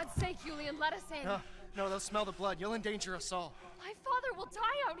 For God's sake, Julian, let us in. No, they'll smell the blood. You'll endanger us all. My father will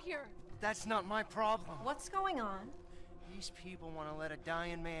die out here. That's not my problem. What's going on? These people want to let a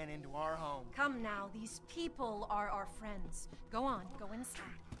dying man into our home. Come now, these people are our friends. Go on, go inside.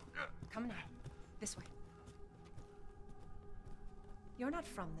 Come now, this way. You're not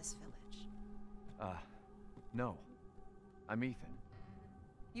from this village. No. I'm Ethan.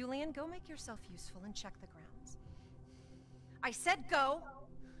 Julian, go make yourself useful and check the grounds. I said go!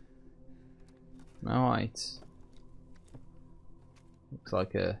 Alright. Looks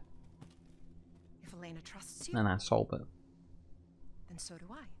like If Elena trusts you, an asshole, but then so do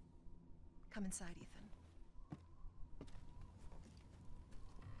I. Come inside, Ethan.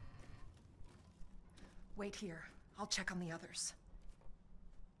 Wait here. I'll check on the others.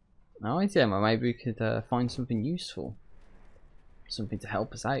 alright, yeah, well, maybe we could find something useful. Something to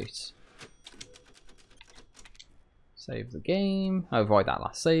help us out. Save the game. Override that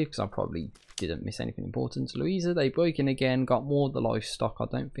last save because I probably didn't miss anything important. Louisa, they broke in again, got more of the livestock. I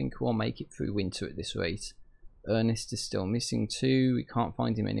don't think we'll make it through winter at this rate. Ernest is still missing too. We can't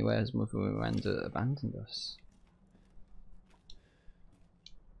find him anywhere as Mother Miranda abandoned us.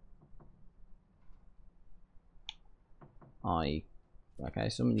 Okay,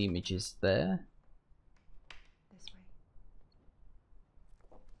 some of the images there. This way.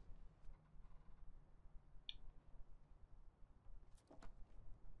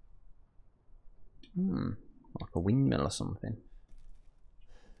 Like a windmill or something.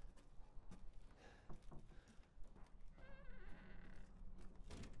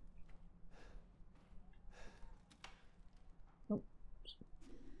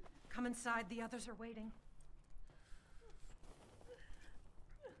 Come inside, the others are waiting.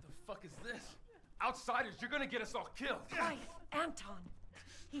 The fuck is this? Outsiders, you're gonna get us all killed. Quiet, Anton.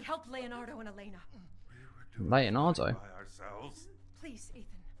 He helped Leonardo and Elena. Leonardo? By ourselves. Please,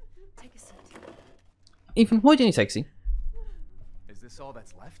 Ethan, take a seat. Ethan, why don't you take a seat? Is this all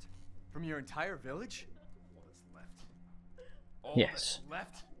that's left? From your entire village? All that's left. All Yes. that's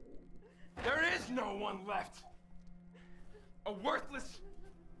left? There is no one left. A worthless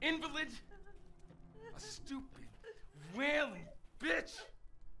invalid, a stupid, wailing bitch,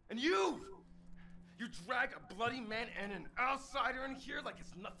 and you drag a bloody man and an outsider in here like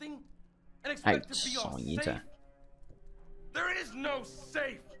it's nothing, and expect to be all safe. There is no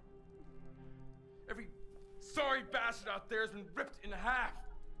safe. Every sorry bastard out there has been ripped in half.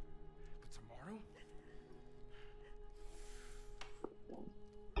 But tomorrow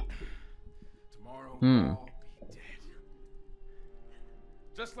we'll all be dead.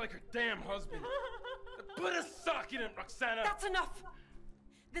 Just like her damn husband. Put a sock in it, Roxana! That's enough!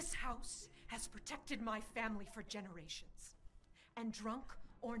 This house has protected my family for generations. And drunk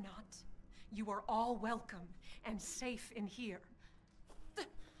or not, you are all welcome and safe in here.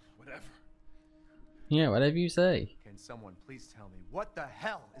 Whatever. Yeah, whatever you say. Can someone please tell me what the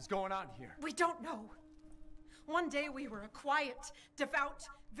hell is going on here? We don't know. One day we were a quiet, devout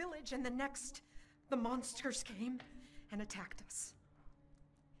village, and the next, the monsters came and attacked us.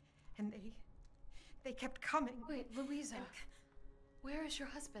 And they kept coming. Wait, Louisa. Where is your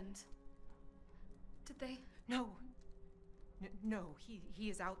husband? Did they? No. No, he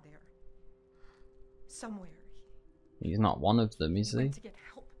is out there. Somewhere. He's not one of them, is He he? went to get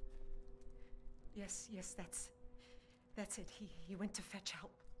help. Yes, that's it. He went to fetch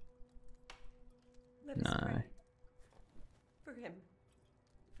help. Let us No. pray. For him.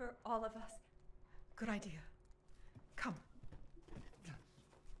 For all of us. Good idea. Come.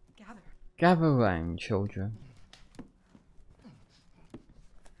 Gather. Gather round, children.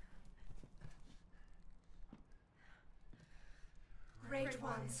 Great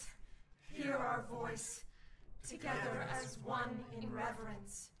ones, hear our voice. Together as one in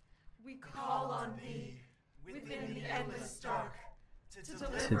reverence, we call on thee within the endless dark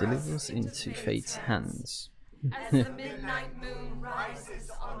To deliver us into fate's hands. As the midnight moon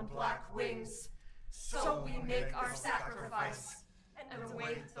rises on black wings, so we make our sacrifice and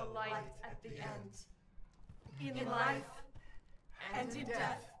await the light at the end. In life and in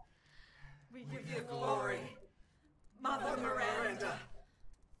death, we give you glory, Mother Miranda.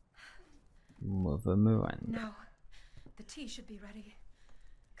 Mother Miranda. Now, the tea should be ready.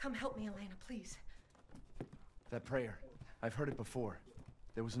 Come help me, Elena, please. That prayer, I've heard it before.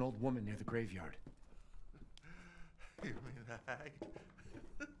 There was an old woman near the graveyard. You mean the hag?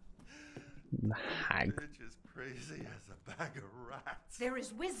 The hag. Bitch is crazy as a bag of rats. There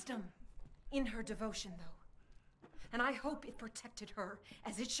is wisdom in her devotion, though. And I hope it protected her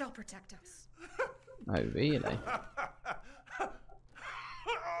as it shall protect us. Oh, really?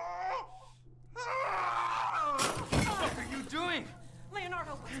 What are you doing?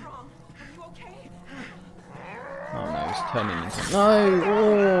 Leonardo, what's wrong? Are you okay? Oh no, it's turning into... No!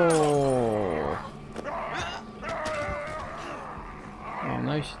 Oh! Oh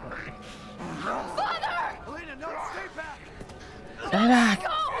no, she's... Father! Elena, no, stay back! Stay back!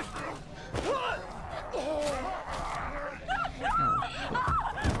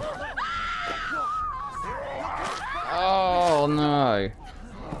 Oh no!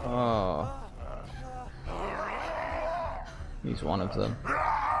 Oh. He's one of them.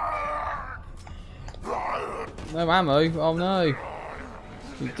 No ammo? Oh no!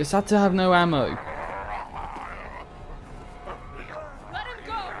 We just had to have no ammo. Let him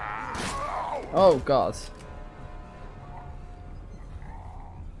go! Oh god.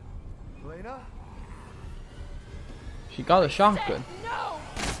 Elena? She got a shotgun. No!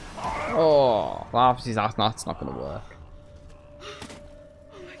 Oh, well, obviously that's not gonna work.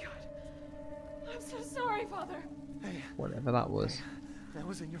 Oh my god. I'm so sorry, Father. Hey, Whatever that was. that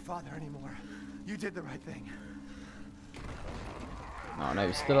wasn't your father anymore. You did the right thing. Oh no,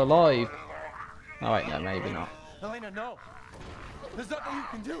 he's still alive. Oh wait, no, maybe not. Elena, no! There's nothing you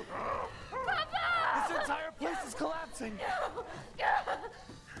can do! Papa! This entire place is collapsing!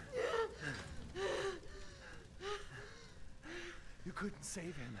 You couldn't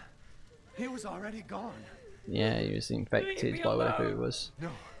save him. He was already gone. Yeah, he was infected by whatever it was. No,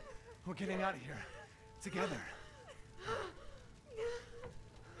 we're getting out of here. Together.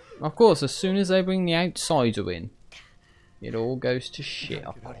 Of course, as soon as they bring the outsider in, it all goes to shit,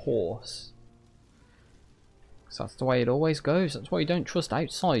 of course. 'Cause that's the way it always goes. That's why you don't trust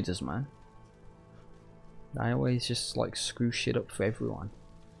outsiders, man. They always just like screw shit up for everyone.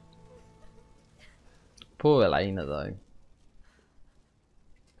 Poor Elena though.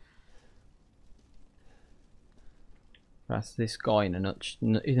 That's this guy in a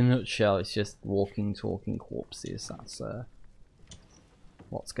nutshell. It's just walking, talking corpses. That's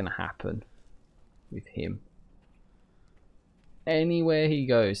what's gonna happen with him. Anywhere he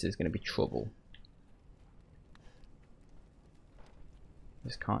goes, there's gonna be trouble.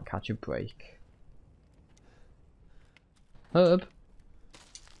 Just can't catch a break. Herb.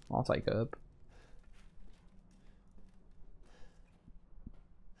 I'll take herb.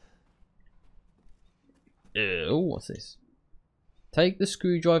 Oh, what's this? Take the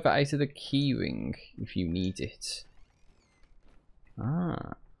screwdriver out of the keyring if you need it.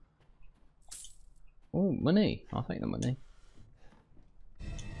 Ah. Oh, money. I'll take the money.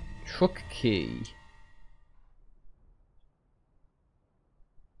 Truck key.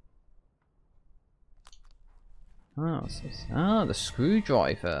 Oh, what's this? Ah, the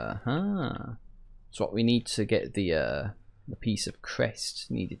screwdriver. Ah. That's what we need to get the piece of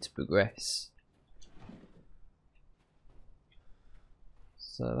crest needed to progress.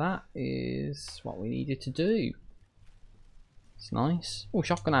 So that is what we needed to do. It's nice. Oh,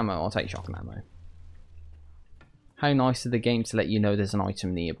 shotgun ammo. I'll take shotgun ammo. How nice of the game to let you know there's an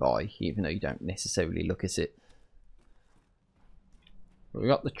item nearby, even though you don't necessarily look at it. But we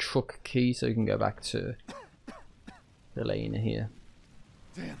got the truck key, so we can go back to Elena here.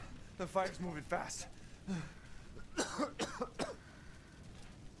 Damn, the fire's moving fast.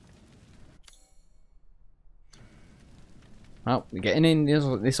 Well, we're getting in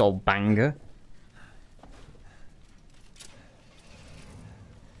this old banger.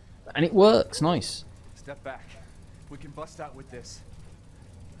 And it works, nice. Step back. We can bust out with this.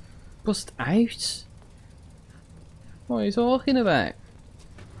 Bust out? What are you talking about?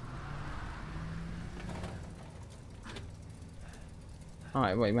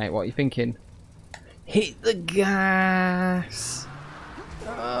 Alright, wait mate, what are you thinking? Hit the gas!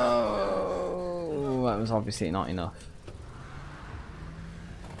 Oh, that was obviously not enough.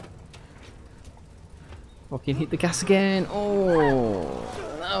 Fucking hit the gas again! Oh!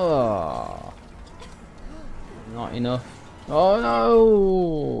 No! Not enough. Oh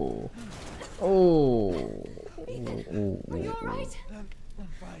no! Oh! Are you alright? I'm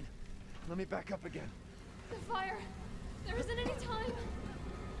fine. Let me back up again. The fire. There isn't any time.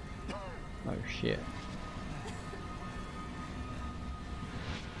 Oh shit.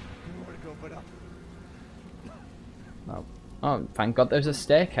 Nowhere to go but up. Oh. Oh, thank God there's a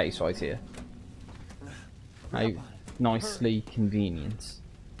staircase right here. How nicely convenient.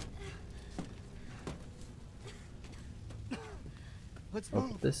 Let's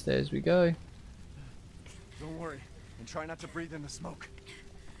move. Up the stairs we go. Don't worry, and try not to breathe in the smoke.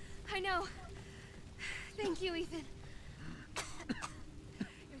 I know. Thank you, Ethan.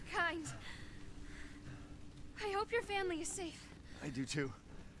 You're kind. I hope your family is safe. I do too.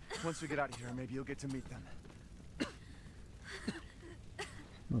 Once we get out of here, maybe you'll get to meet them.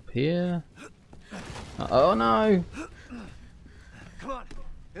 Up here. Oh no! Come on,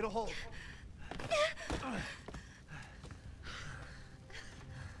 it'll hold.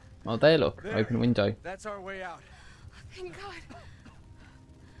 Oh, there, look. There. Open window. That's our way out. Thank God.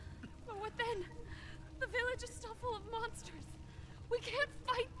 But what then? The village is still full of monsters. We can't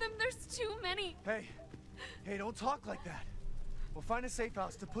fight them. There's too many. Hey, don't talk like that. We'll find a safe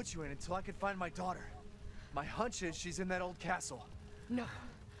house to put you in until I can find my daughter. My hunch is she's in that old castle. No.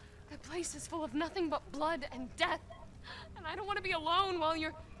 That place is full of nothing but blood and death. And I don't want to be alone while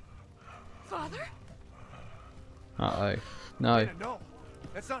you're... Father? Uh-oh. No. Lena, no,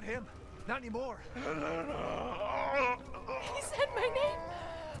 that's not him. Not anymore. He said my name.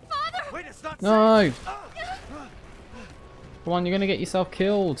 Father! Wait, it's not No! safe. Come on, you're gonna get yourself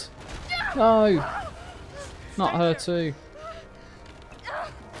killed. No! Not her too.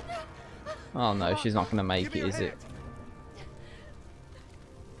 Oh no, she's not gonna make it, is it?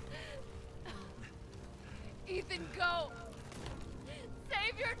 Ethan, go!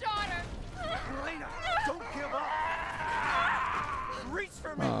 Save your daughter! Lena, don't give up. Reach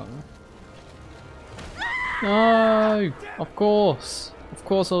for me. Oh. No! Of course. Of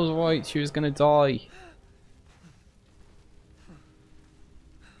course I was right, she was gonna die.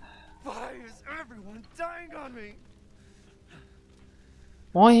 Why is everyone dying on me?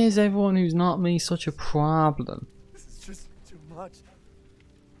 Why is everyone who's not me such a problem? This is just too much.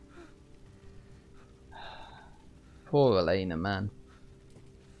 Poor Elena, man.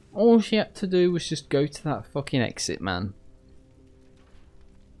 All she had to do was just go to that fucking exit, man.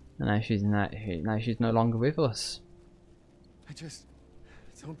 And now she's no longer with us. I just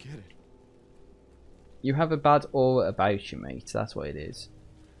don't get it. You have a bad aura about you, mate. That's what it is.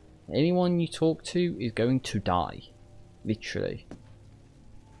 Anyone you talk to is going to die. Literally.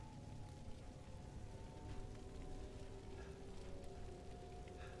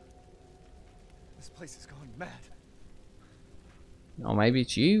 This place is going mad. Or maybe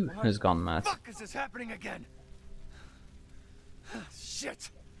it's you What has gone mad. the fuck is this happening again?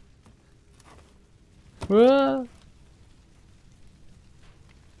 Shit. Whoa.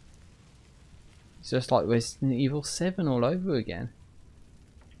 It's just like Resident Evil 7 all over again.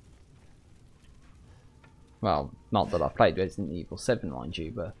 Well, not that I played Resident Evil 7, mind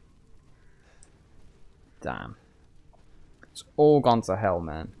you, but... Damn. It's all gone to hell,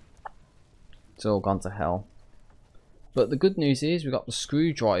 man. It's all gone to hell. But the good news is we've got the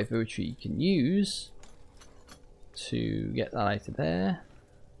screwdriver which we can use to get that out of there.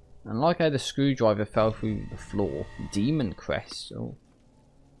 And like how the screwdriver fell through the floor, demon crest. Oh.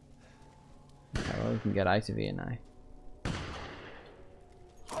 Okay, well, we can get out of here now.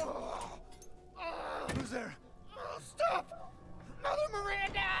 Who's there? Stop! Mother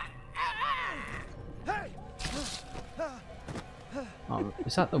Miranda! Hey! Oh,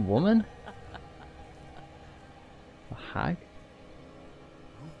 is that the woman? The hag?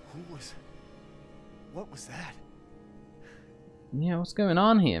 Who was... What was that? Yeah, what's going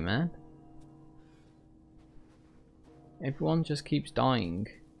on here, man? Everyone just keeps dying.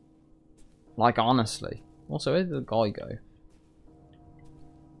 Like, honestly. Also, where did the guy go?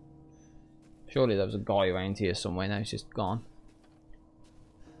 Surely there was a guy around here somewhere, now he's just gone.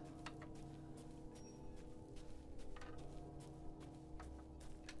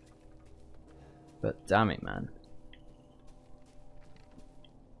 But damn it, man.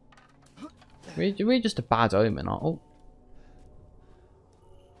 We're just a bad omen, aren't we? Oh.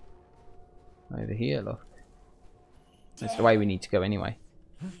 Over here, look. That's the way we need to go anyway.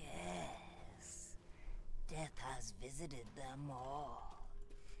 Yes. Death has visited them all.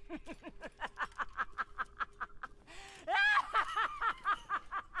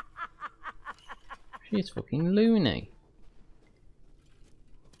 She's fucking loony.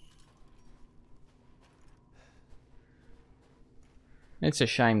 It's a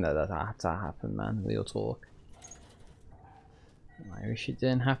shame that had to happen, man. Real talk. I wish it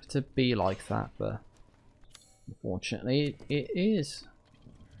didn't have to be like that, but unfortunately it is.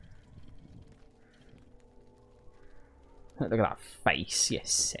 Look at that face,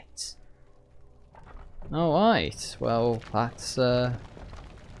 yes, set. Alright, well that's that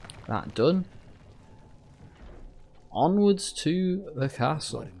done. Onwards to the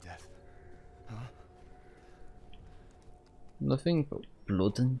castle. Blood and death. Huh? Nothing but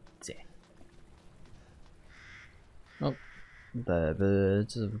blood and death. Oh, The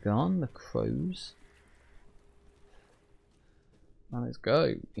birds have gone, the crows. Now let's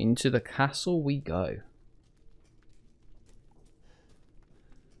go. Into the castle we go.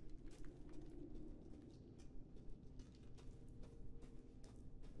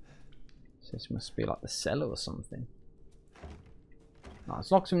 So this must be like the cellar or something. Oh,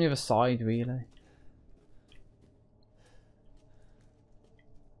 it's locked on the other side, really.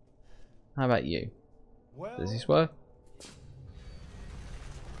 How about you? Well, Does this work?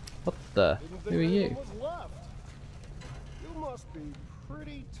 What the? Who are you? You must be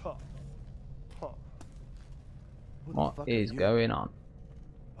pretty tough. Huh. What is going on?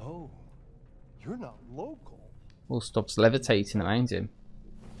 Oh, you're not local. All stops levitating around him.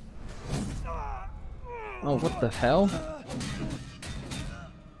 Oh, what the hell?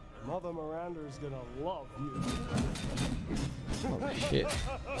 Mother Miranda's gonna love you. Oh shit.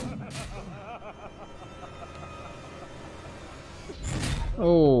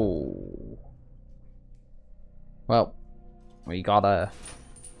 Oh. Well, we got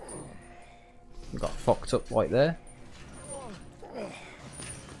fucked up right there.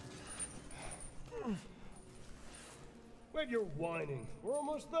 Wait, you're whining. We're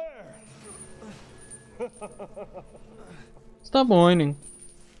almost there. Stop whining.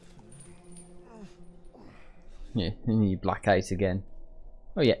 Yeah, and you black out again.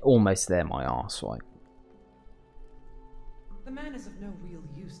 Oh yeah, almost there, my arse, right? The man is of no real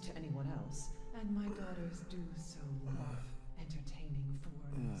use to anyone else, and my daughters do so love entertaining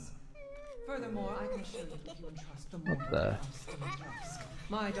foreigners. Furthermore, I can assure you that you entrust the mortal house to my task.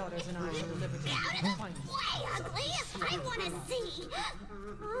 My daughters and I shall deliver to you the finest. Way ugly! I want to see!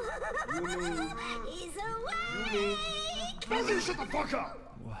 He's away! Brother, shut the fuck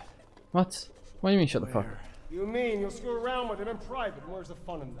up! What? What do you mean shut the fuck up? You mean you'll screw around with him in private, and where's the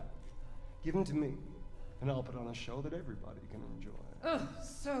fun in that? Give him to me, and I'll put on a show that everybody can enjoy. Oh,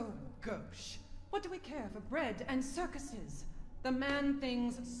 so gauche. What do we care for bread and circuses? The man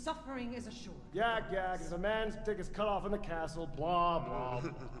thinks suffering is assured. Yak, as a man's dick is cut off in the castle, blah, blah,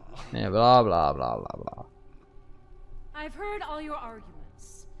 blah. Yeah, blah, blah, blah, blah, blah. I've heard all your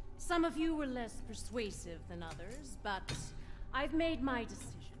arguments. Some of you were less persuasive than others, but I've made my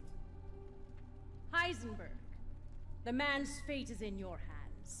decision. Heisenberg, the man's fate is in your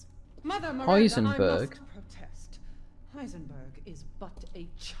hands. Mother Miranda, Heisenberg? I must protest. Heisenberg is but a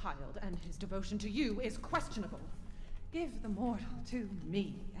child, and his devotion to you is questionable. Give the mortal to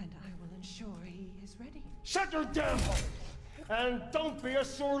me, and I will ensure he is ready. Shut your damn hole! And don't be a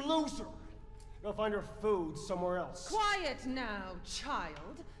sore loser! Go find her food somewhere else. Quiet now,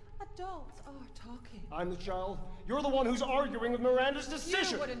 child. Adults are talking. I'm the child. You're the one who's arguing with Miranda's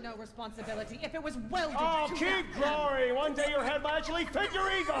decision. You wouldn't know responsibility if it was welded Oh, to keep glory! One day your head will actually fit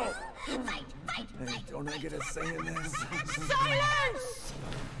your ego! Fight! Hey, don't I get a say in this? Silence!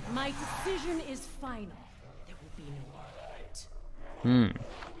 My decision is final. There will be no argument.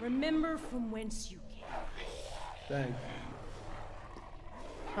 Remember from whence you came. Thank you.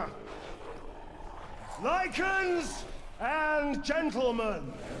 Huh. Lycans and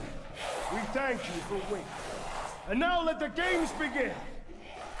gentlemen, we thank you for waiting. And now let the games begin.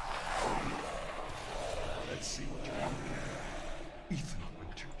 Let's see what you're doing. Ethan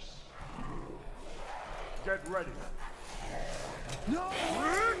Winters. Get ready. No!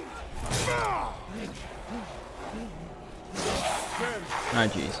 10. Oh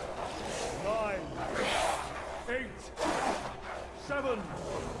jeez. 9, 8, 7,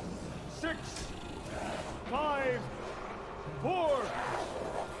 6, 5, 4,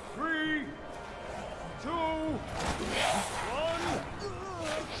 3, 2, 1.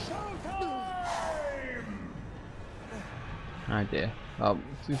 Showtime! Oh dear. Oh,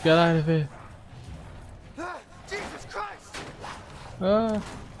 let's get out of here. Jesus Christ! Well,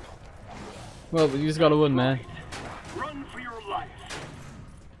 you just gotta run, man. Run for your life.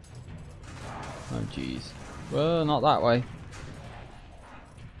 Oh jeez. Well, not that way.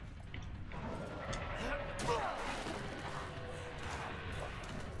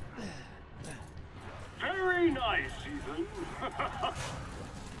 Very nice, Ethan.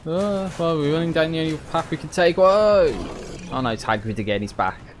 Well, we're running down the only path we can take. Whoa! Oh no, it's Hagrid again, he's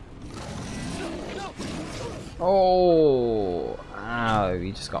back. Oh! Ow,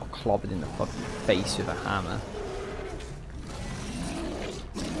 he just got clobbered in the fucking face with a hammer.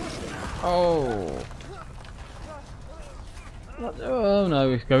 Oh! What? Oh no,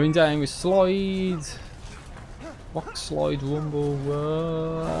 we're going down with slide! Rock slide rumble,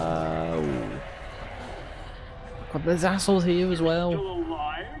 whoa! God, there's assholes here as well. Still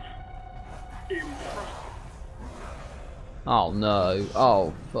alive? Impressive. Oh no,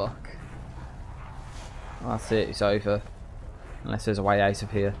 oh fuck. That's it, it's over. Unless there's a way out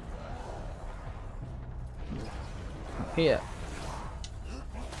of here. Here.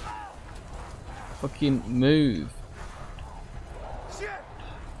 Fucking move.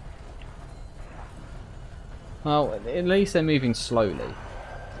 Well, at least they're moving slowly.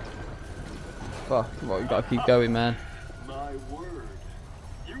 Fuck, well, we gotta keep going, man. My word.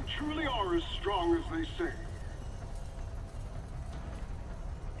 You truly are as strong as they say.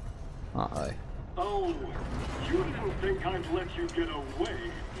 Uh-oh. Oh, you didn't think I'd let you get away,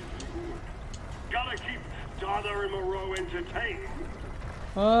 did you? Gotta keep Dother and Moreau entertained.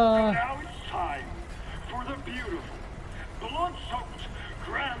 So now it's time for the beautiful, blood-soaked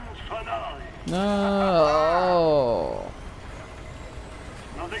grand finale. No.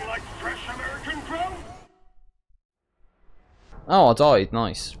 Nothing like fresh American growth. Oh, I died.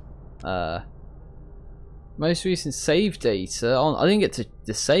 Nice. Most recent save data. Oh, I didn't get to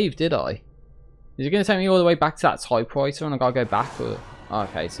the save, did I? Is it going to take me all the way back to that typewriter and I gotta go back? Or... Oh,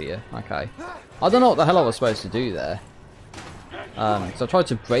 okay, see ya. Okay. I don't know what the hell I was supposed to do there. So I tried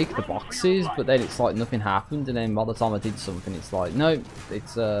to break the boxes, but then it's like nothing happened, and then by the time I did something, it's like, no,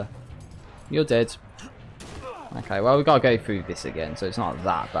 it's you're dead. Okay, well we gotta go through this again, so it's not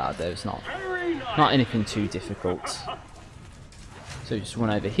that bad though. It's not anything too difficult. So just run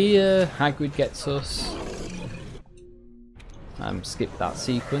over here. Hagrid gets us. Skip that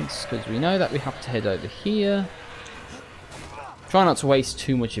sequence because we know that we have to head over here. Try not to waste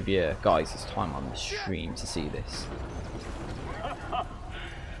too much of your guys' time on the stream to see this.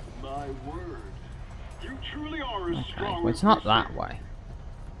 My word. You truly are as strong well, it's not that way.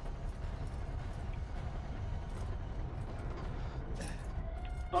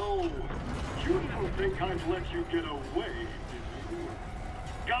 Oh, you didn't think I'd let you get away, did you?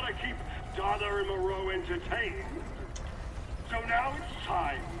 Gotta keep Dother and Moreau entertained. So now it's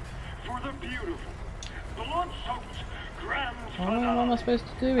time for the beautiful, blood-soaked grand finale. What am I supposed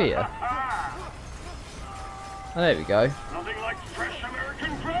to do here? Oh, there we go. Nothing like fresh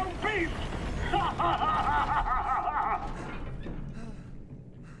American ground beef.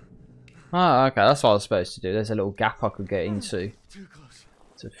 Oh, okay, that's what I was supposed to do. There's a little gap I could get into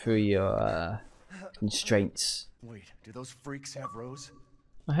to free your constraints. Wait, do those freaks have Rose?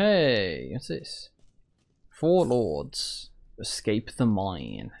 Hey, what's this? 4 lords. Escape the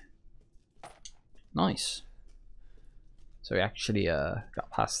mine. Nice. So we actually got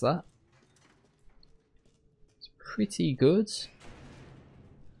past that. It's pretty good.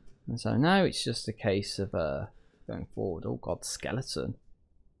 And so now it's just a case of going forward. Oh god, skeleton.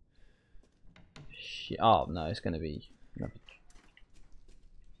 Shit. Oh no, it's going to be...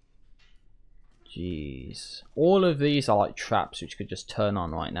 Jeez. All of these are like traps which could just turn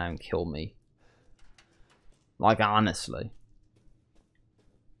on right now and kill me. Like honestly.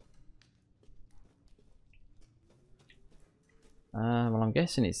 Well, I'm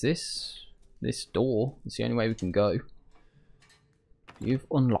guessing it's this door. It's the only way we can go. You've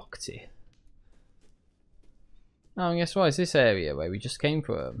unlocked it. Oh, and guess what? It's this area where we just came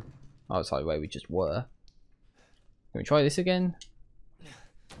from. Oh, it's like where we just were. Can we try this again?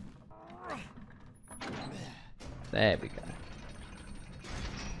 There we go.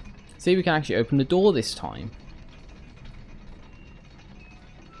 See, we can actually open the door this time.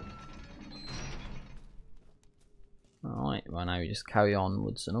 Alright, well now we just carry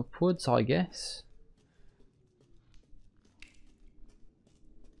onwards and upwards, I guess.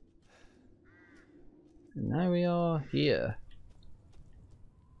 And now we are here.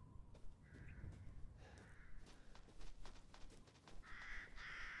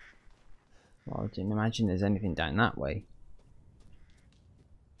 Well, I didn't imagine there's anything down that way.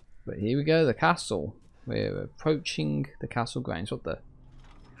 But here we go, the castle. We're approaching the castle grounds. What the...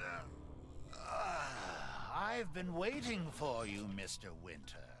 I've been waiting for you, Mr.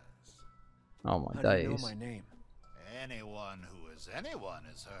 Winters. Oh my How days. do you know my name? Anyone who is anyone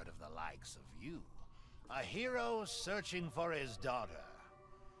has heard of the likes of you. A hero searching for his daughter.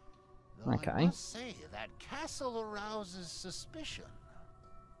 Though Okay. I must say, that castle arouses suspicion.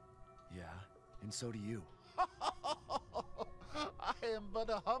 Yeah, and so do you. I am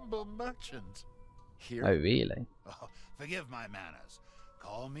but a humble merchant. Here? Oh really? Oh, forgive my manners.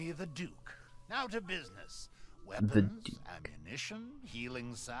 Call me the Duke. Now to business. The Weapons, Duke. ammunition,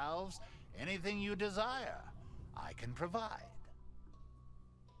 healing salves, anything you desire, I can provide.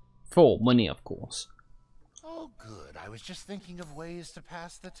 For money, of course. Oh, good. I was just thinking of ways to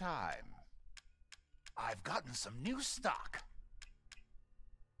pass the time. I've gotten some new stock.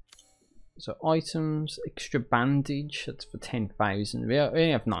 So items, extra bandage, that's for 10,000. We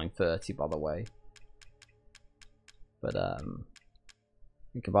only have 930 by the way. But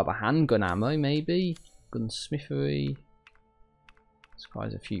we can buy the handgun ammo maybe. Gunsmithery. This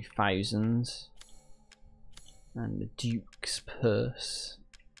guy's a few thousand. And the Duke's purse.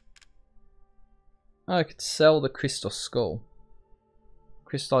 Oh, I could sell the crystal skull.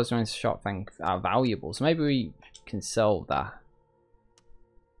 Crystallized remains sharp fang are valuable, so maybe we can sell that.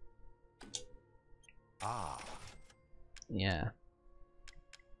 Ah. Yeah.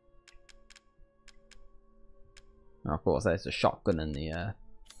 Oh, of course, there's the shotgun and the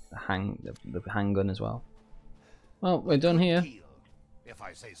handgun as well. Well, we're done here. If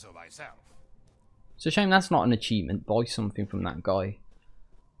I say so myself. It's a shame that's not an achievement. Buy something from that guy.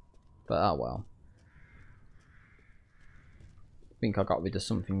 But oh well. I think I got rid of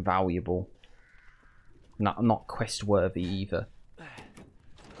something valuable. Not quest worthy either.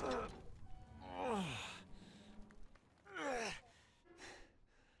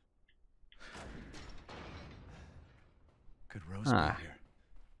 Could Rose be here?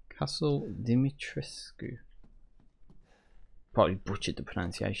 Castle Dimitrescu. Probably butchered the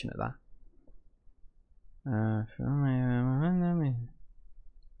pronunciation of that.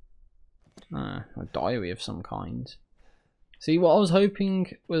 A diary of some kind. See, what I was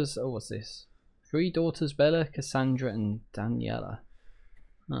hoping was, oh, what's this? 3 daughters: Bella, Cassandra, and Daniela.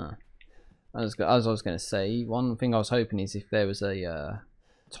 As I was going to say, one thing I was hoping is if there was a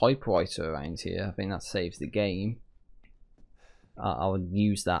typewriter around here. I think that saves the game. I would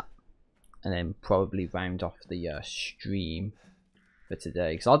use that, and then probably round off the stream for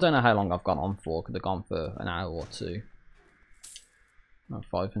today. Because I don't know how long I've gone on for. Could have gone for an hour or two.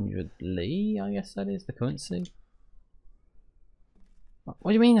 500 Lee, I guess that is the currency.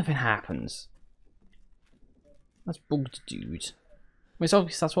 What do you mean nothing happens? That's bugged, dude. Well, it's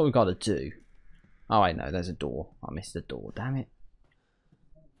obvious that's what we've got to do. Oh, I know, there's a door. I missed the door, damn it.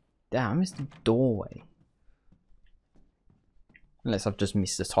 Damn, I missed the doorway. Unless I've just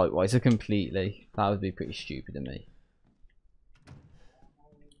missed the typewriter completely. That would be pretty stupid of me.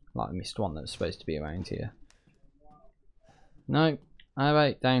 Like I missed one that was supposed to be around here. No.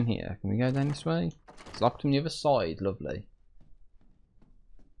 Alright, down here. Can we go down this way? It's locked on the other side, lovely.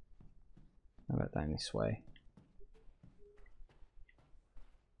 How about down this way?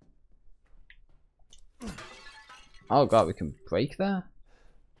 Oh god, we can break there?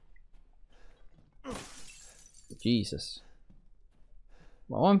 Jesus.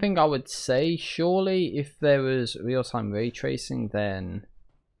 Well, one thing I would say, surely if there was real-time ray tracing, then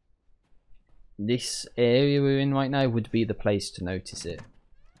this area we're in right now would be the place to notice it.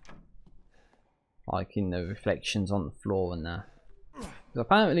 Like in the reflections on the floor and that.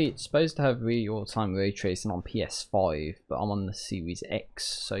 Apparently it's supposed to have real-time ray tracing on PS5, but I'm on the Series X,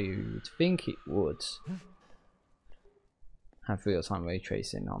 so you would think it would have real-time ray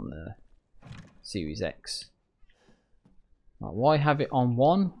tracing on the Series X. Like, why have it on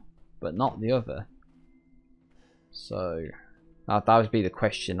one but not the other? So that would be the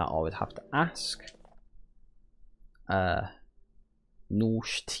question that I would have to ask.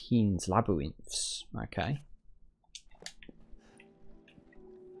 Norstein's Labyrinths. Okay.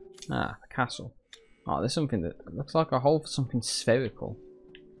 Ah, the castle. Oh, there's something that looks like a hole for something spherical.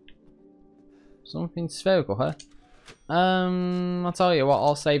 Something spherical, huh? I'll tell you what,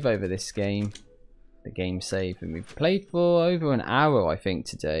 I'll save over this game. The game save, and we've played for over an hour, I think,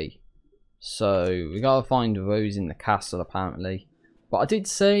 today. So we gotta find Rose in the castle, apparently. But I did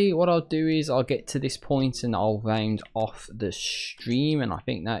say what I'll do is I'll get to this point and I'll round off the stream, and I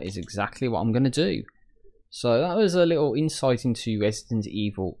think that is exactly what I'm gonna do. So that was a little insight into Resident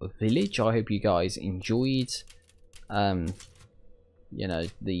Evil Village. I hope you guys enjoyed, you know,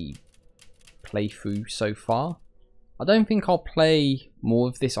 the playthrough so far. I don't think I'll play more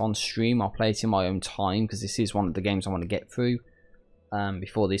of this on stream. I'll play it in my own time because this is one of the games I want to get through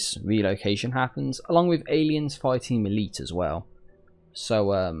before this relocation happens, along with Aliens Fighting Elite as well. So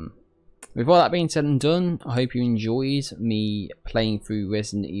with all that being said and done, I hope you enjoyed me playing through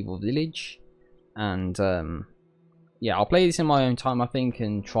Resident Evil Village, and yeah, I'll play this in my own time, I think,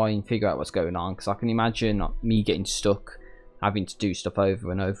 and try and figure out what's going on, because I can imagine me getting stuck, having to do stuff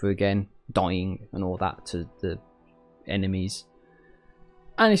over and over again, dying and all that to the enemies,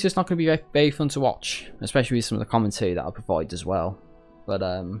 and it's just not going to be very, very fun to watch, especially with some of the commentary that I provide as well. But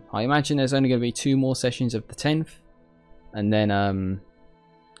I imagine there's only going to be 2 more sessions of the 10th, and then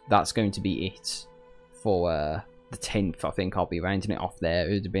that's going to be it for the 10th. I think I'll be rounding it off there.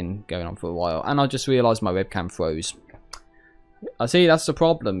 It would have been going on for a while, and I just realised my webcam froze. I see, that's the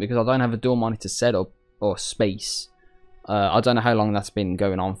problem, because I don't have a dual monitor setup or space. I don't know how long that's been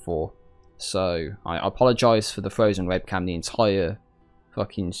going on for. So, I apologise for the frozen webcam the entire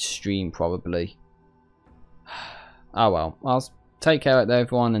fucking stream, probably. Oh well, I'll take care out there,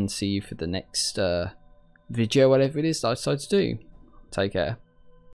 everyone, and see you for the next video, whatever it is that I decide to do. Take care.